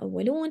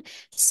al-Awwalun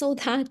so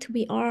that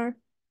we are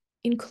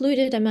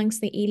included amongst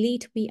the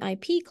elite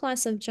VIP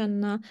class of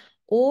Jannah,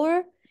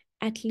 or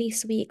at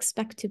least we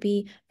expect to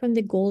be from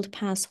the gold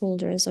pass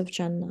holders of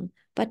Jannah,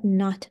 but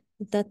not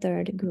the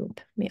third group.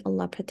 May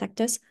Allah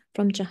protect us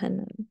from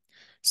Jahannam.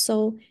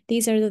 So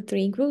these are the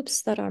three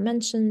groups that are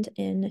mentioned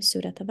in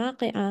Surah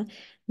Al-Waqi'ah.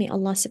 May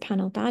Allah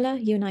subhanahu wa ta'ala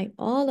unite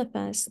all of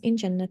us in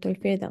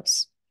Jannatul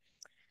Firdaus.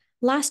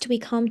 Last, we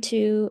come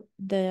to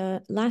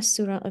the last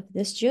surah of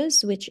this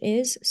juz, which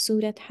is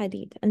Surah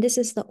Hadid. And this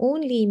is the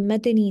only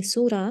Madani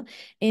surah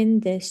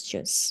in this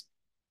juz.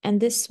 And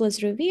this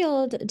was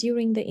revealed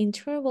during the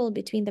interval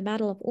between the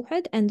Battle of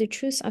Uhud and the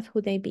Truce of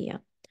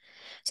Hudaybiyah.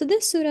 So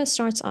this surah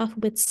starts off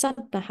with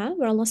Sabbaha,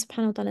 where Allah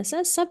subhanahu wa ta'ala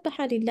says,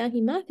 Sabbaha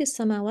lillahi ma fi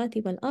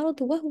samawati wal ard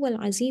wa huwa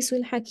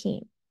al-azizul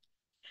hakim.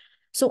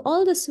 So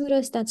all the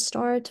surahs that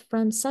start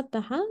from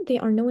Sabbaha, they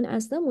are known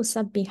as the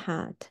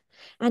Musabbihat.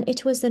 And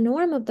it was the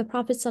norm of the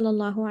Prophet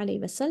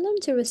ﷺ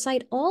to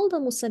recite all the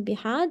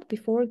Musabbihat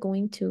before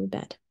going to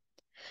bed.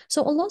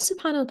 So Allah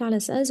subhanahu wa ta'ala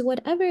says,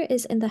 whatever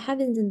is in the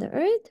heavens and the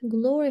earth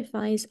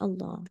glorifies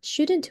Allah.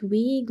 Shouldn't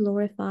we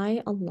glorify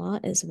Allah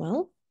as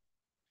well?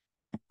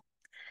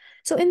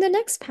 So in the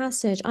next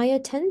passage, ayah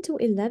 10 to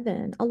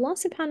 11, Allah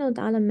subhanahu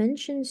wa ta'ala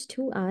mentions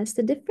to us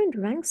the different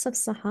ranks of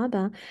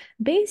Sahaba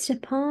based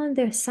upon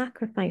their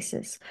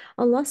sacrifices.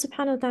 Allah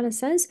subhanahu wa ta'ala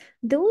says,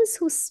 those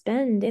who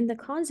spend in the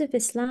cause of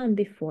Islam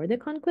before the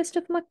conquest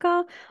of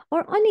Makkah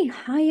are on a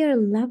higher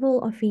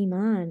level of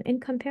Iman in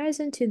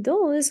comparison to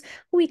those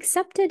who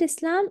accepted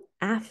Islam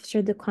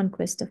after the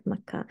conquest of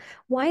Makkah.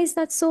 Why is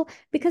that so?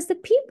 Because the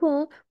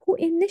people who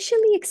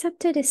initially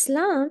accepted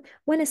Islam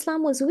when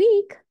Islam was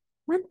weak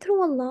went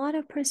through a lot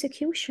of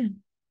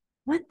persecution,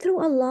 went through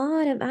a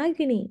lot of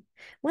agony,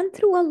 went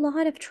through a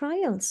lot of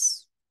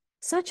trials,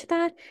 such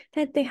that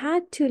they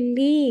had to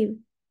leave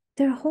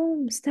their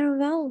homes, their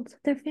wealth,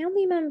 their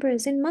family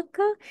members in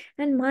Mecca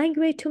and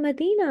migrate to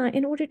Medina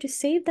in order to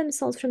save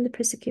themselves from the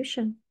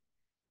persecution.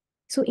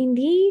 So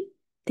indeed,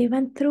 they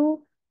went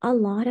through a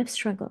lot of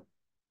struggle.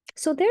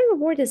 So their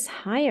reward is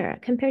higher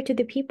compared to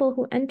the people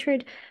who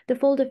entered the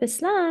fold of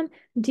Islam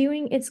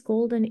during its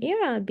golden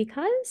era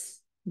because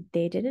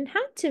they didn't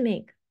have to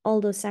make all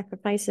those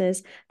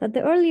sacrifices that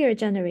the earlier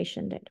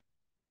generation did.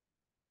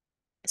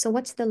 So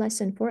what's the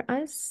lesson for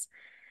us?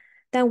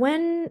 That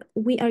when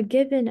we are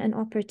given an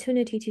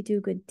opportunity to do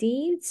good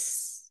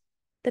deeds,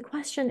 the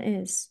question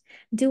is,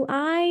 do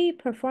I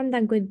perform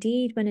that good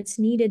deed when it's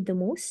needed the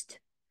most?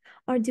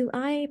 Or do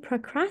I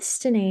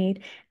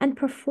procrastinate and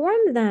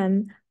perform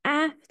them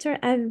after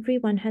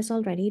everyone has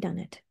already done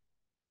it?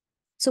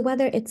 So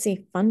whether it's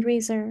a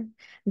fundraiser,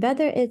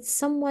 whether it's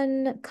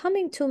someone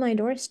coming to my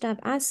doorstep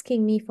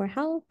asking me for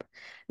help,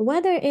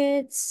 whether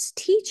it's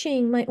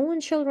teaching my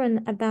own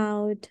children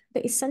about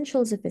the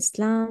essentials of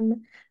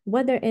Islam,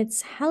 whether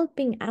it's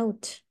helping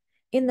out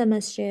in the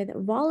masjid,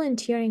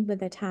 volunteering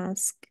with a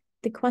task,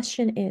 the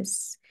question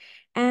is,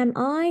 am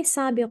I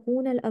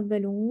sabiqun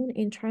al-awwalun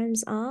in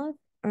terms of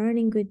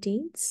earning good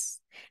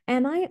deeds?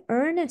 Am I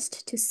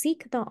earnest to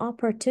seek the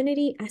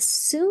opportunity as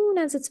soon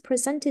as it's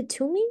presented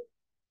to me?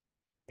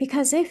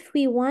 Because if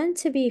we want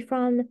to be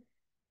from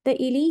the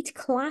elite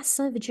class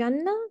of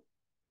Jannah,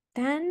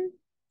 then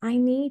I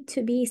need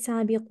to be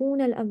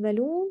sabiqun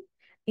al-awwalun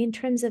in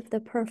terms of the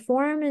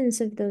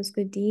performance of those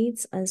good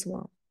deeds as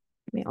well.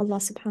 May Allah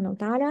subhanahu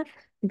wa ta'ala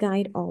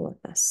guide all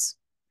of us.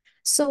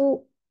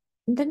 So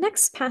the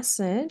next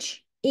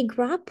passage, a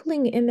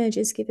grappling image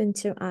is given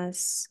to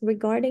us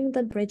regarding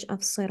the bridge of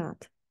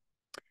Sirat.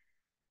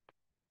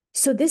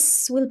 So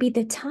this will be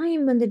the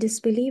time when the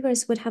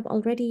disbelievers would have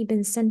already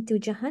been sent to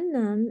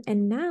Jahannam,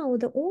 and now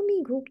the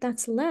only group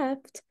that's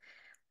left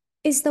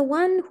is the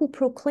one who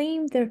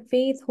proclaimed their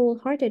faith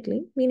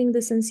wholeheartedly, meaning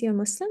the sincere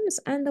Muslims,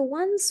 and the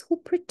ones who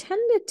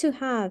pretended to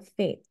have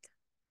faith.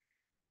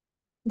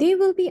 They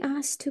will be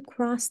asked to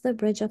cross the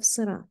bridge of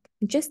Sirat,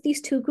 just these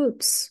two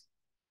groups.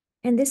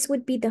 And this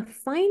would be the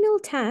final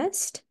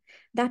test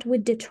that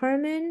would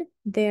determine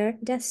their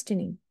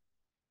destiny.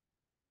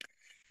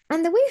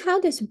 And the way how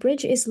this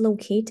bridge is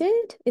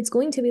located, it's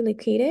going to be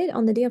located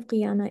on the day of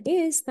Qiyamah,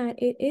 is that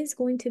it is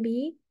going to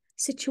be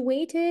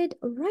situated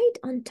right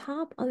on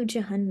top of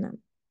Jahannam.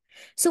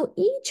 So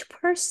each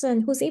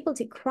person who's able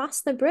to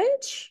cross the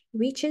bridge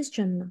reaches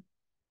Jannah.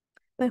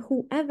 But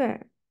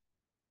whoever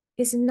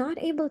is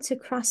not able to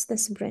cross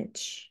this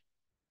bridge,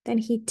 then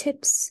he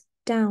tips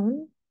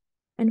down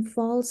and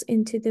falls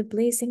into the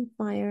blazing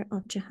fire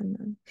of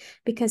Jahannam.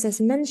 Because as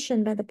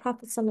mentioned by the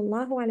Prophet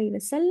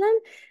ﷺ,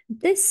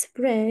 this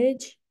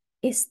bridge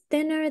is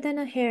thinner than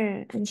a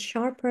hair and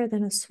sharper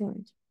than a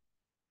sword.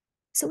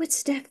 So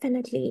it's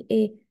definitely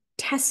a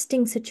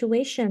testing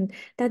situation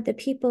that the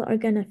people are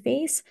going to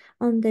face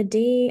on the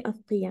day of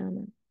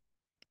Qiyamah.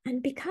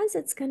 And because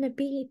it's going to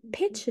be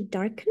pitch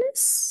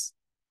darkness,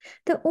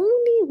 the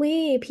only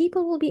way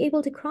people will be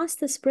able to cross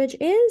this bridge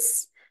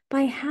is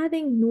by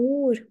having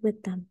nur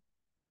with them.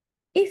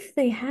 If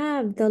they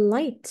have the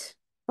light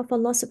of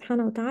Allah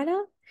subhanahu wa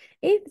ta'ala,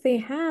 if they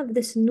have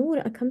this nur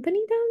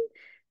accompany them,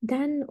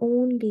 then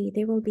only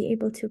they will be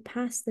able to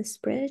pass this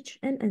bridge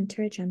and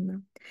enter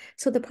Jannah.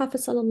 So the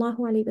Prophet sallallahu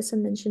alaihi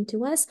wasallam mentioned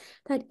to us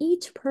that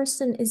each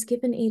person is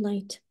given a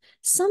light.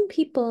 Some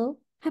people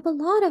have a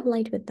lot of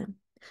light with them.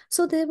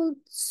 So they will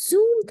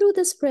zoom through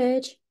this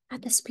bridge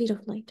at the speed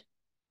of light.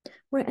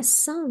 Whereas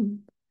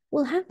some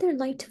will have their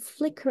light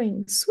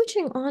flickering,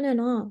 switching on and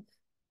off.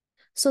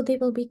 So they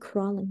will be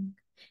crawling.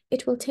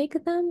 It will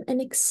take them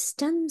an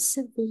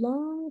extensive,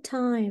 long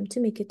time to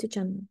make it to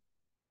Jannah,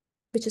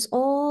 which is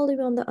all the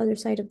way on the other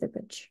side of the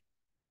bridge.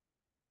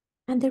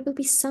 And there will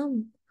be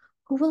some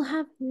who will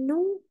have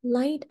no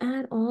light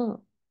at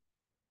all.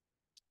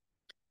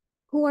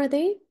 Who are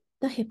they?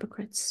 The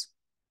hypocrites.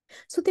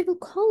 So they will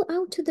call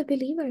out to the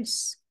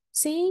believers,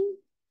 saying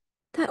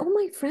that, oh,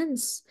 my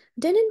friends,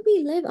 didn't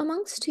we live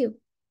amongst you?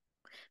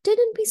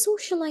 Didn't we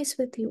socialize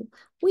with you?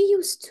 We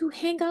used to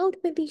hang out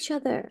with each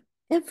other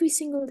every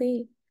single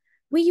day.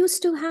 We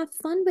used to have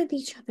fun with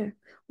each other.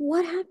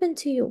 What happened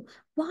to you?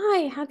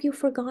 Why have you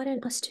forgotten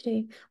us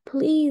today?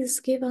 Please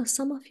give us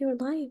some of your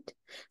light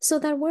so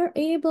that we're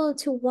able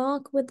to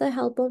walk with the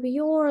help of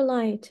your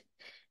light.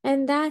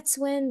 And that's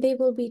when they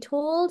will be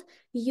told,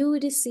 you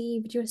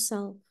deceived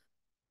yourself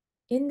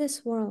in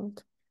this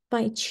world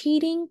by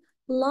cheating,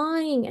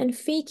 lying, and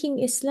faking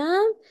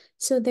Islam.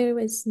 So there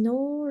is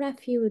no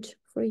refuge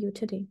for you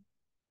today.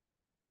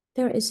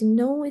 There is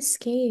no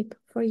escape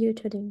for you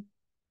today.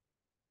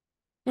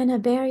 And a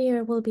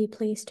barrier will be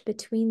placed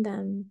between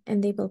them,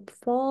 and they will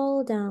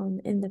fall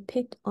down in the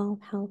pit of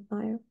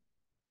hellfire.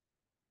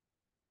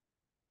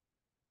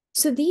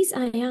 So these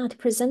ayat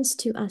presents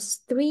to us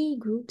three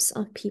groups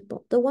of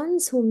people. The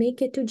ones who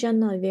make it to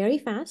Jannah very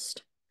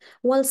fast,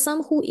 while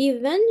some who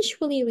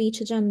eventually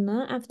reach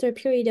Jannah after a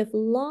period of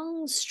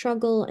long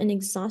struggle and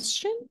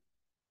exhaustion,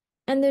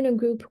 and then a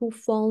group who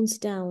falls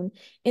down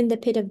in the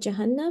pit of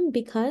Jahannam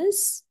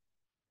because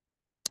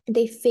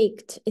they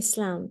faked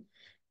Islam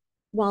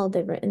while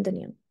they were in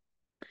dunya.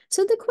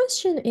 So the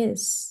question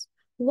is,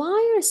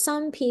 why are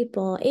some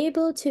people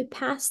able to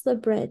pass the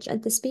bridge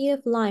at the speed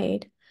of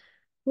light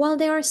while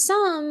there are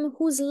some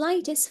whose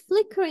light is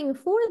flickering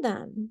for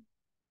them?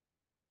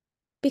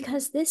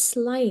 Because this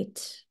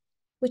light,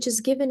 which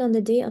is given on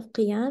the day of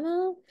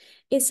Qiyamah,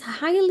 is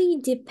highly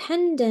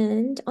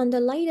dependent on the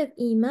light of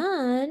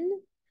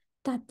Iman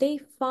that they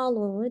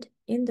followed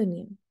in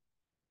dunya.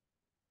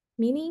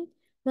 Meaning,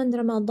 when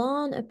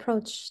Ramadan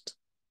approached,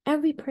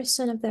 every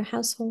person of their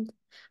household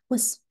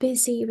was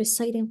busy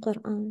reciting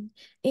Quran,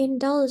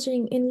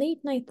 indulging in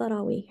late night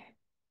tarawih.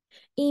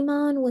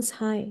 Iman was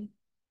high.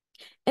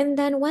 And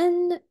then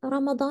when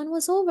Ramadan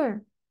was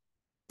over,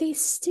 they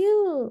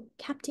still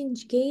kept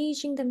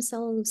engaging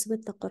themselves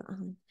with the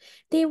Quran.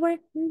 They were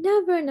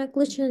never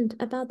negligent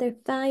about their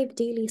 5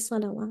 daily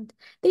salawat.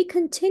 They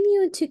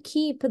continued to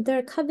keep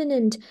their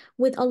covenant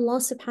with Allah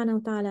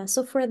subhanahu wa ta'ala.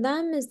 So for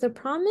them is the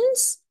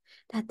promise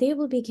that they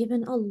will be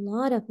given a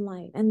lot of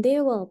light and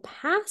they will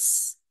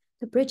pass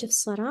the bridge of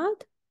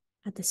Sarat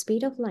at the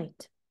speed of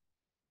light.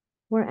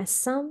 Whereas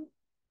some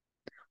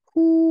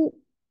who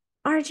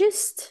are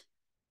just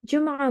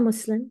Jum'ah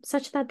Muslim,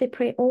 such that they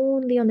pray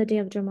only on the day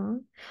of Jum'ah,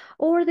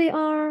 or they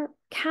are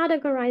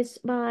categorized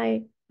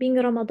by being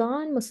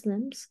Ramadan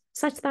Muslims,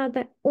 such that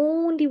they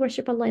only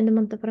worship Allah in the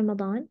month of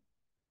Ramadan,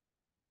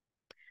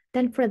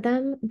 then for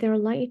them, their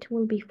light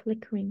will be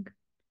flickering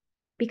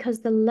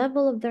because the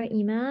level of their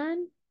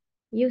Iman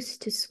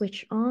used to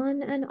switch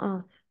on and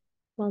off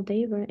while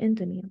they were in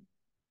dunya.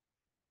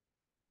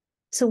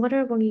 So what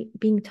are we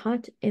being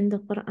taught in the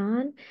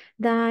Quran?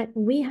 That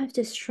we have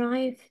to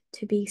strive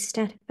to be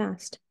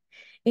steadfast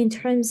in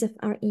terms of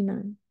our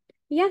Iman.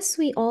 Yes,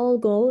 we all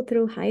go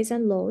through highs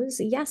and lows.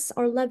 Yes,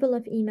 our level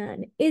of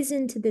Iman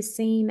isn't the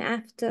same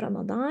after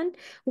Ramadan.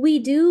 We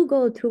do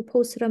go through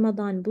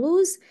post-Ramadan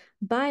blues,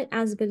 but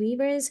as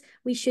believers,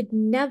 we should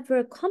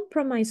never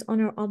compromise on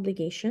our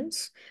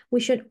obligations. We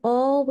should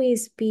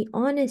always be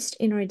honest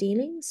in our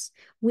dealings.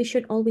 We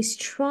should always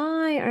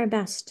try our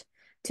best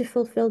to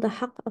fulfill the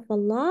haqq of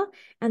Allah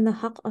and the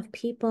haqq of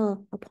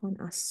people upon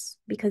us,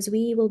 because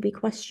we will be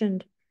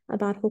questioned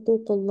about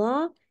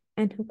huququllah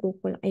and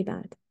huququl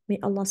ibad. May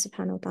Allah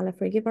subhanahu wa ta'ala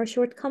forgive our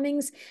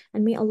shortcomings,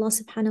 and may Allah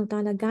subhanahu wa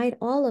ta'ala guide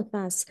all of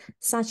us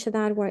such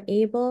that we're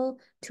able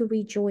to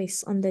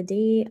rejoice on the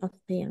day of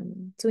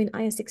Qiyamah. So in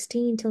ayah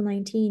 16 till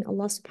 19,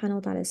 Allah subhanahu wa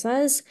ta'ala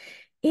says,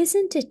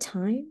 isn't it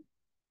time?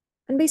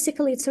 And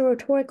basically, it's a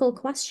rhetorical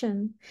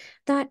question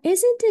that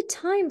isn't it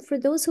time for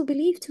those who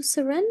believe to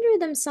surrender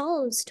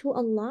themselves to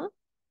Allah?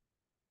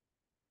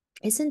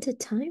 Isn't it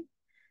time?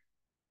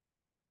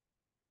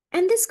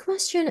 And this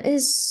question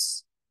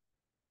is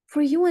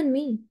for you and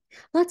me.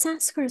 Let's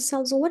ask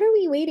ourselves, what are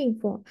we waiting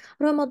for?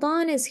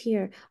 Ramadan is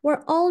here.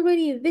 We're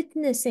already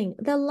witnessing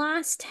the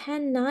last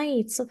 10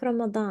 nights of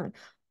Ramadan.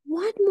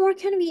 What more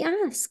can we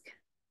ask?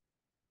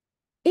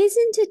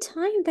 Isn't it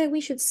time that we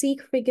should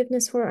seek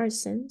forgiveness for our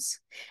sins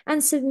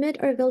and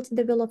submit our will to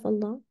the will of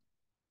Allah?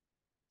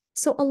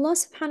 So Allah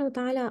subhanahu wa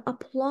ta'ala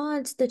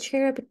applauds the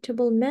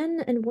charitable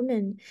men and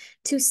women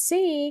to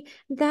say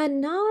that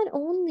not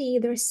only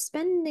their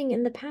spending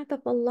in the path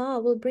of Allah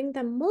will bring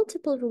them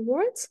multiple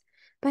rewards,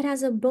 but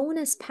as a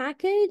bonus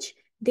package,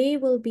 they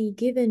will be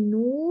given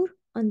nur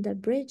on the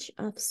bridge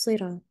of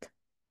Sirat.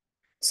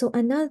 So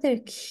another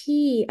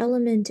key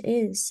element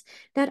is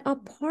that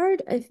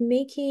apart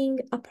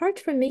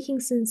from making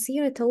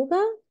sincere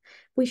tawbah,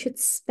 we should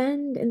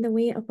spend in the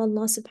way of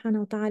Allah subhanahu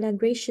wa ta'ala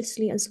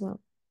graciously as well.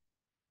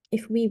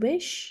 If we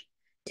wish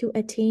to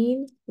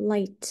attain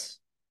light,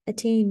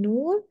 attain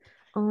nur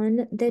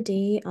on the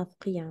day of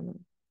Qiyamah.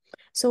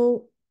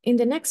 So in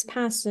the next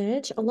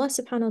passage, Allah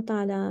subhanahu wa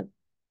ta'ala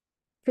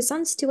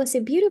presents to us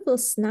a beautiful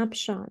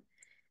snapshot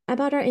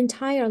about our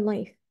entire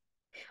life.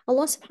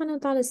 Allah subhanahu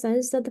wa ta'ala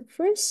says that the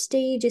first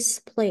stage is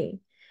play.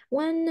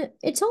 When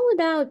it's all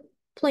about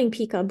playing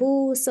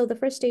peekaboo, so the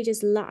first stage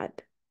is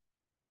la'ab.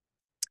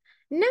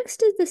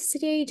 Next is the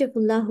stage of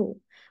lahu,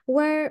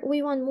 where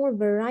we want more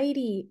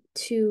variety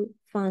to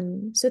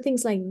fun. So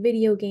things like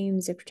video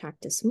games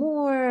attract us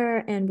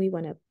more, and we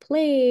want to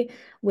play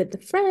with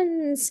the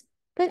friends.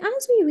 But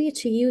as we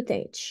reach youth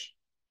age,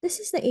 this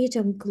is the age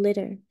of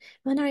glitter,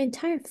 when our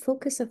entire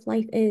focus of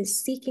life is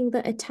seeking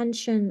the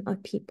attention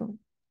of people.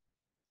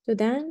 So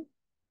then,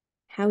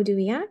 how do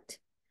we act?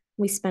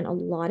 We spend a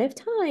lot of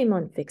time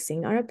on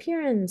fixing our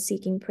appearance,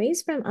 seeking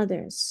praise from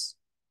others.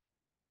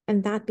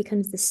 And that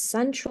becomes the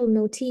central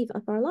motif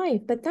of our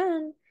life. But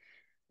then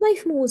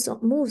life moves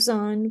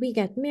on. We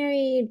get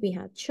married, we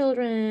have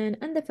children,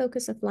 and the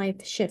focus of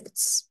life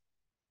shifts.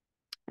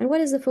 And what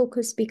does the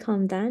focus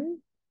become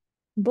then?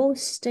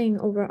 Boasting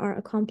over our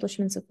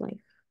accomplishments of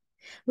life.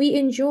 We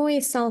enjoy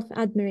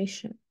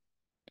self-admiration.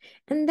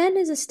 And then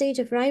is a stage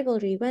of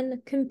rivalry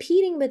when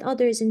competing with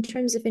others in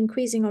terms of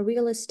increasing our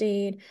real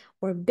estate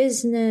or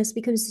business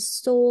becomes the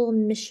sole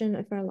mission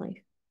of our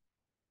life.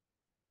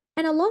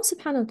 And Allah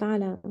subhanahu wa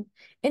ta'ala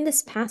in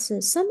this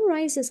passage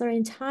summarizes our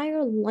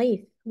entire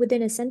life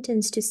within a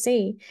sentence to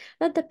say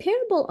that the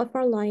parable of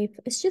our life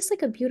is just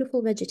like a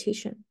beautiful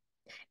vegetation.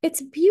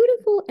 It's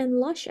beautiful and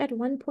lush at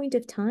one point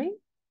of time,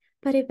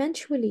 but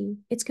eventually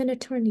it's going to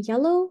turn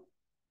yellow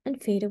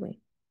and fade away.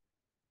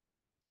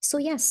 So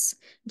yes,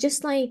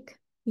 just like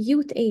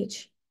youth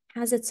age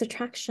has its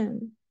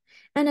attraction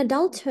and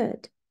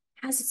adulthood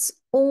has its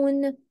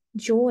own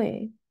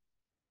joy,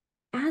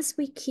 as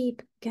we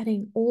keep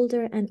getting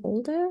older and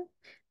older,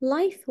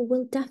 life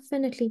will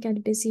definitely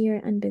get busier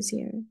and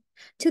busier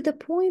to the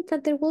point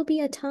that there will be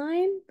a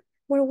time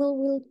where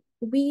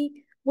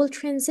we will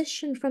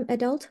transition from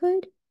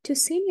adulthood to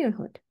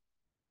seniorhood.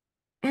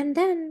 And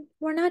then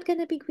we're not going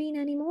to be green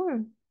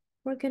anymore.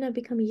 We're going to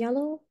become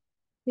yellow,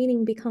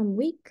 meaning become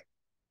weak,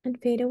 and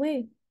fade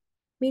away,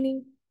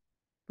 meaning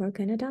we're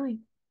going to die.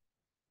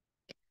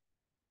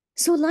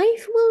 So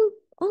life will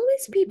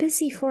always be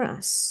busy for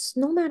us,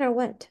 no matter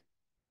what.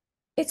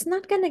 It's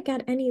not going to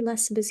get any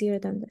less busier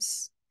than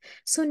this.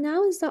 So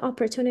now is the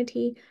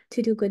opportunity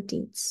to do good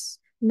deeds.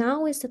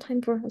 Now is the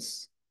time for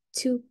us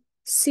to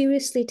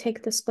seriously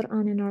take this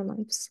Quran in our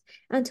lives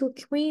and to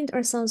acquaint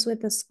ourselves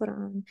with this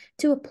Quran,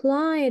 to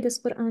apply this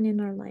Quran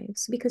in our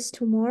lives, because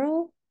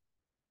tomorrow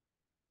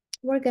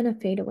we're going to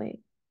fade away.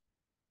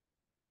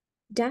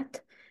 Death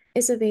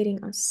is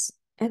awaiting us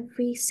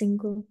every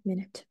single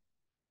minute.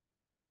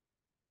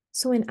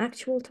 So in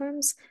actual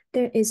terms,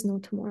 there is no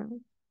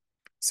tomorrow.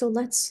 So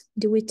let's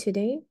do it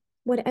today.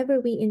 Whatever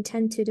we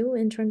intend to do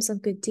in terms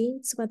of good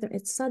deeds, whether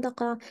it's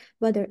sadaqah,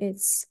 whether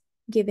it's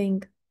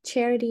giving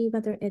charity,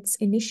 whether it's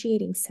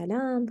initiating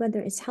salam,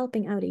 whether it's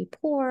helping out a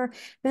poor,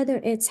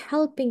 whether it's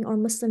helping our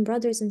Muslim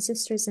brothers and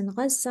sisters in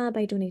Gaza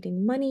by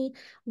donating money,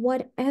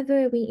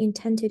 whatever we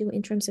intend to do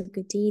in terms of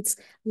good deeds,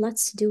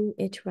 let's do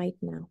it right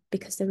now.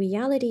 Because the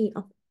reality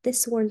of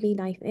this worldly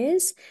life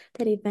is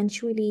that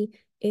eventually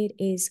it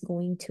is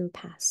going to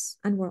pass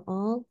and we're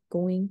all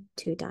going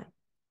to die.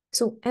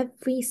 So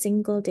every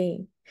single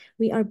day,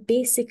 we are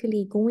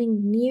basically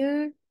going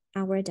near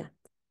our death.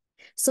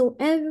 So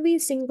every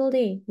single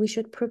day, we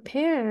should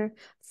prepare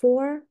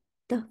for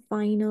the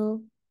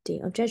final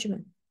day of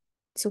judgment.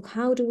 So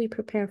how do we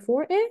prepare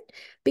for it?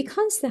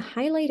 Because the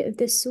highlight of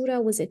this surah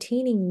was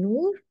attaining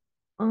nur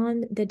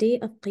on the day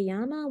of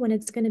Qiyamah when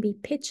it's going to be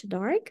pitch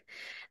dark.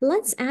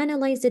 Let's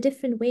analyze the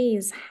different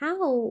ways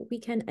how we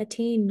can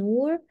attain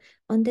nur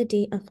on the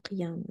day of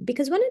Qiyamah.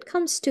 Because when it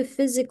comes to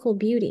physical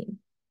beauty,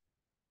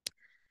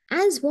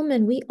 as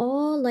women, we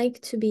all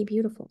like to be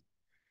beautiful.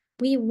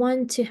 We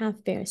want to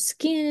have fair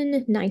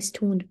skin, nice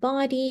toned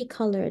body,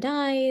 colored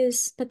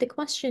eyes. But the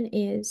question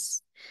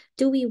is,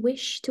 do we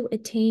wish to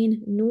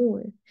attain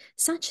nur,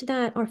 such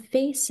that our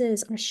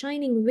faces are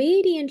shining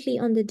radiantly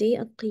on the day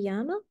of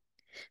Qiyamah,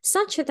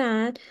 such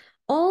that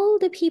all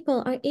the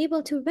people are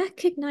able to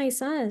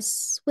recognize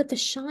us with the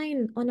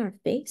shine on our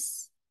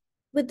face,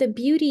 with the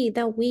beauty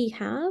that we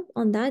have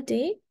on that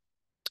day?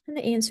 And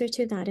the answer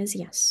to that is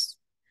yes.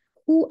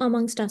 Who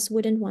amongst us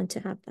wouldn't want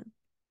to have that?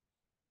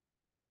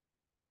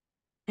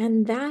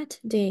 And that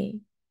day,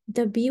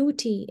 the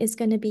beauty is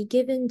going to be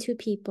given to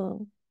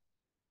people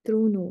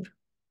through nur.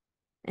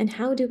 And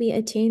how do we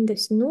attain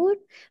this nur?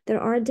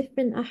 There are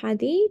different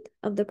ahadith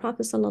of the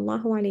Prophet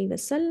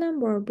ﷺ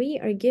where we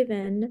are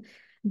given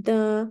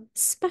the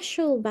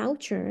special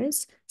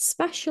vouchers,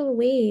 special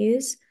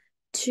ways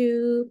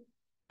to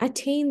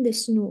attain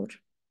this nur.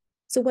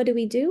 So what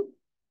do?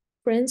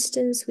 For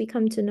instance, we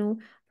come to know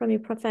from a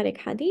prophetic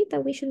hadith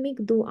that we should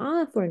make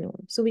dua for nur.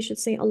 So we should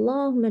say,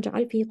 Allahumma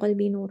ja'al fi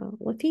qalbi nura,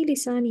 wa fi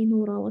lisani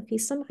nura, wa fi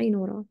sam'i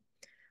nura.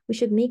 We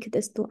should make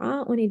this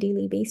dua on a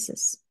daily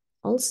basis.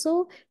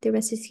 Also, the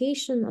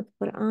recitation of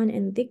Quran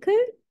and dhikr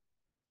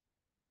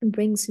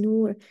brings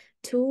nur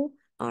to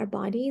our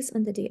bodies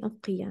on the day of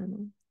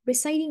Qiyamah.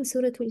 Reciting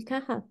Surah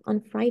Al-Kahf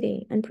on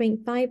Friday and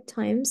praying 5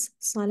 times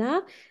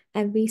Salah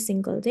every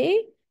single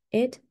day,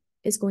 it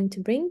is going to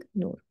bring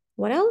nur.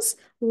 What else?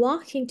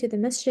 Walking to the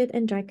masjid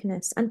in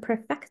darkness and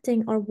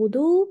perfecting our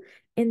wudu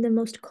in the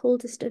most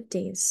coldest of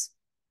days.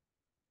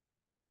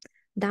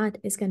 That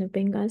is going to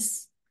bring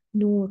us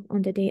nur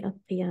on the day of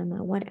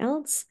Qiyamah. What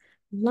else?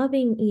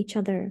 Loving each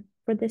other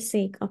for the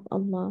sake of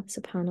Allah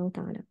subhanahu wa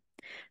ta'ala.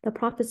 The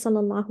Prophet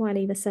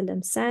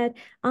ﷺ said,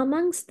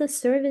 amongst the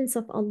servants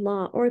of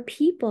Allah are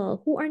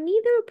people who are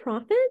neither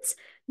prophets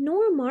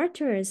nor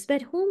martyrs,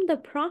 but whom the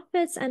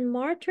prophets and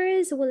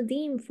martyrs will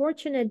deem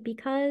fortunate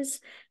because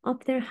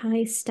of their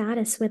high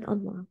status with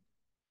Allah.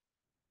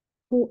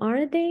 Who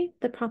are they?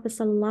 The Prophet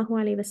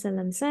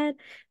ﷺ said,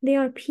 they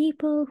are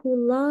people who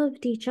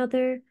loved each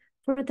other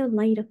for the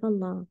light of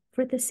Allah,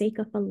 for the sake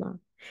of Allah,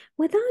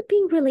 without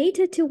being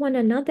related to one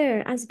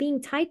another as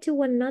being tied to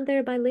one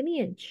another by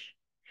lineage.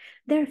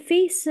 Their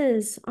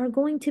faces are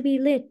going to be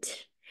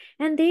lit,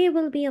 and they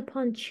will be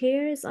upon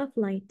chairs of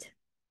light.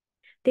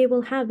 They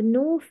will have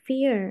no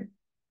fear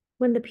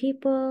when the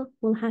people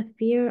will have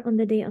fear on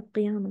the day of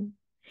Qiyamah,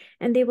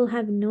 and they will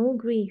have no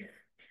grief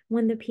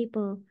when the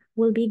people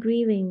will be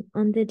grieving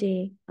on the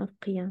day of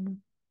Qiyamah.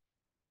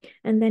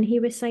 And then he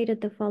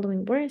recited the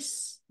following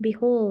verse,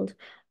 behold,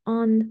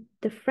 on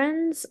the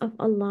friends of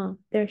Allah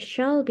there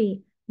shall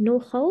be no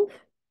khawf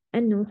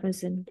and no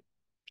huzn.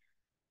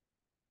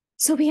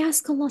 So we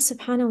ask Allah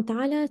subhanahu wa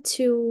ta'ala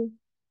to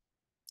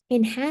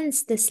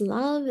enhance this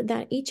love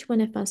that each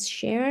one of us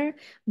share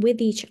with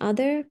each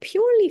other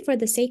purely for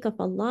the sake of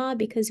Allah,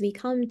 because we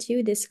come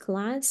to this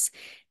class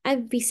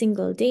every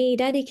single day,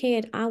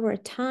 dedicate our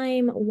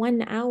time,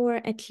 1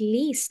 hour at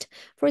least,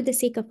 for the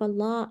sake of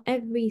Allah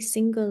every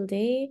single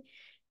day.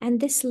 And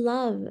this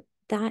love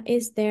that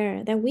is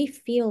there, that we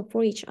feel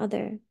for each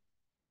other,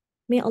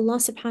 may Allah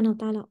subhanahu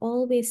wa ta'ala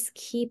always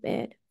keep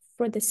it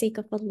for the sake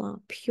of Allah,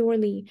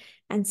 purely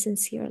and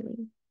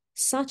sincerely,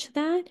 such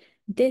that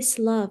this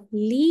love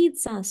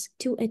leads us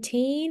to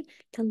attain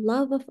the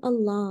love of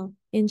Allah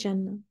in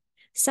Jannah,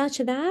 such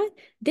that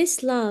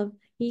this love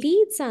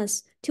leads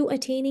us to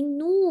attaining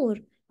nur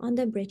on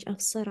the bridge of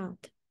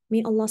Sirat.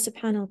 May Allah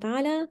subhanahu wa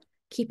ta'ala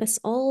keep us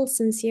all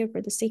sincere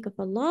for the sake of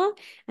Allah,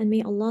 and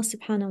may Allah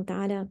subhanahu wa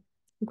ta'ala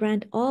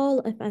grant all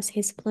of us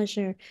His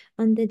pleasure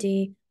on the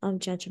day of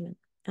judgment.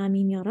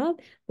 Ameen Ya Rab.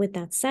 With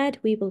that said,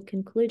 we will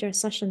conclude our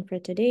session for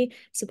today.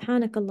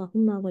 Subhanak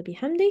Allahumma wa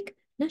bihamdik.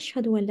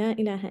 نشهد أن لا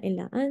إله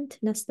إلا أنت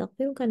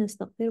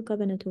نستغفرك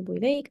ونتوب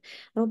إليك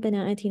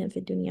ربنا آتنا في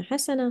الدنيا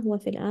حسنة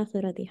وفي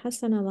الآخرة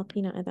حسنة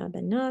وقنا عذاب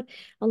النار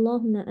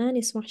اللهم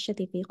آنس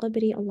وحشتي في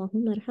قبري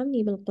اللهم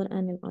ارحمني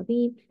بالقرآن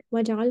العظيم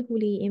واجعله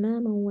لي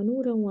إماما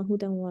ونورا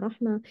وهدى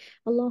ورحمة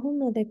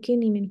اللهم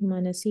ذكرني منه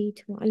ما نسيت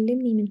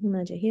وعلمني منه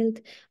ما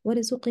جهلت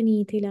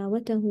وارزقني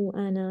تلاوته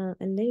آناء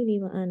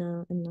الليل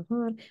وآناء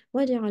النهار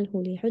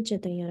واجعله لي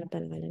حجة يا رب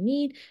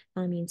العالمين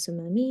آمين ثم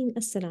آمين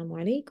السلام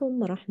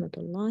عليكم ورحمة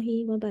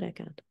الله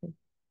وبركاته.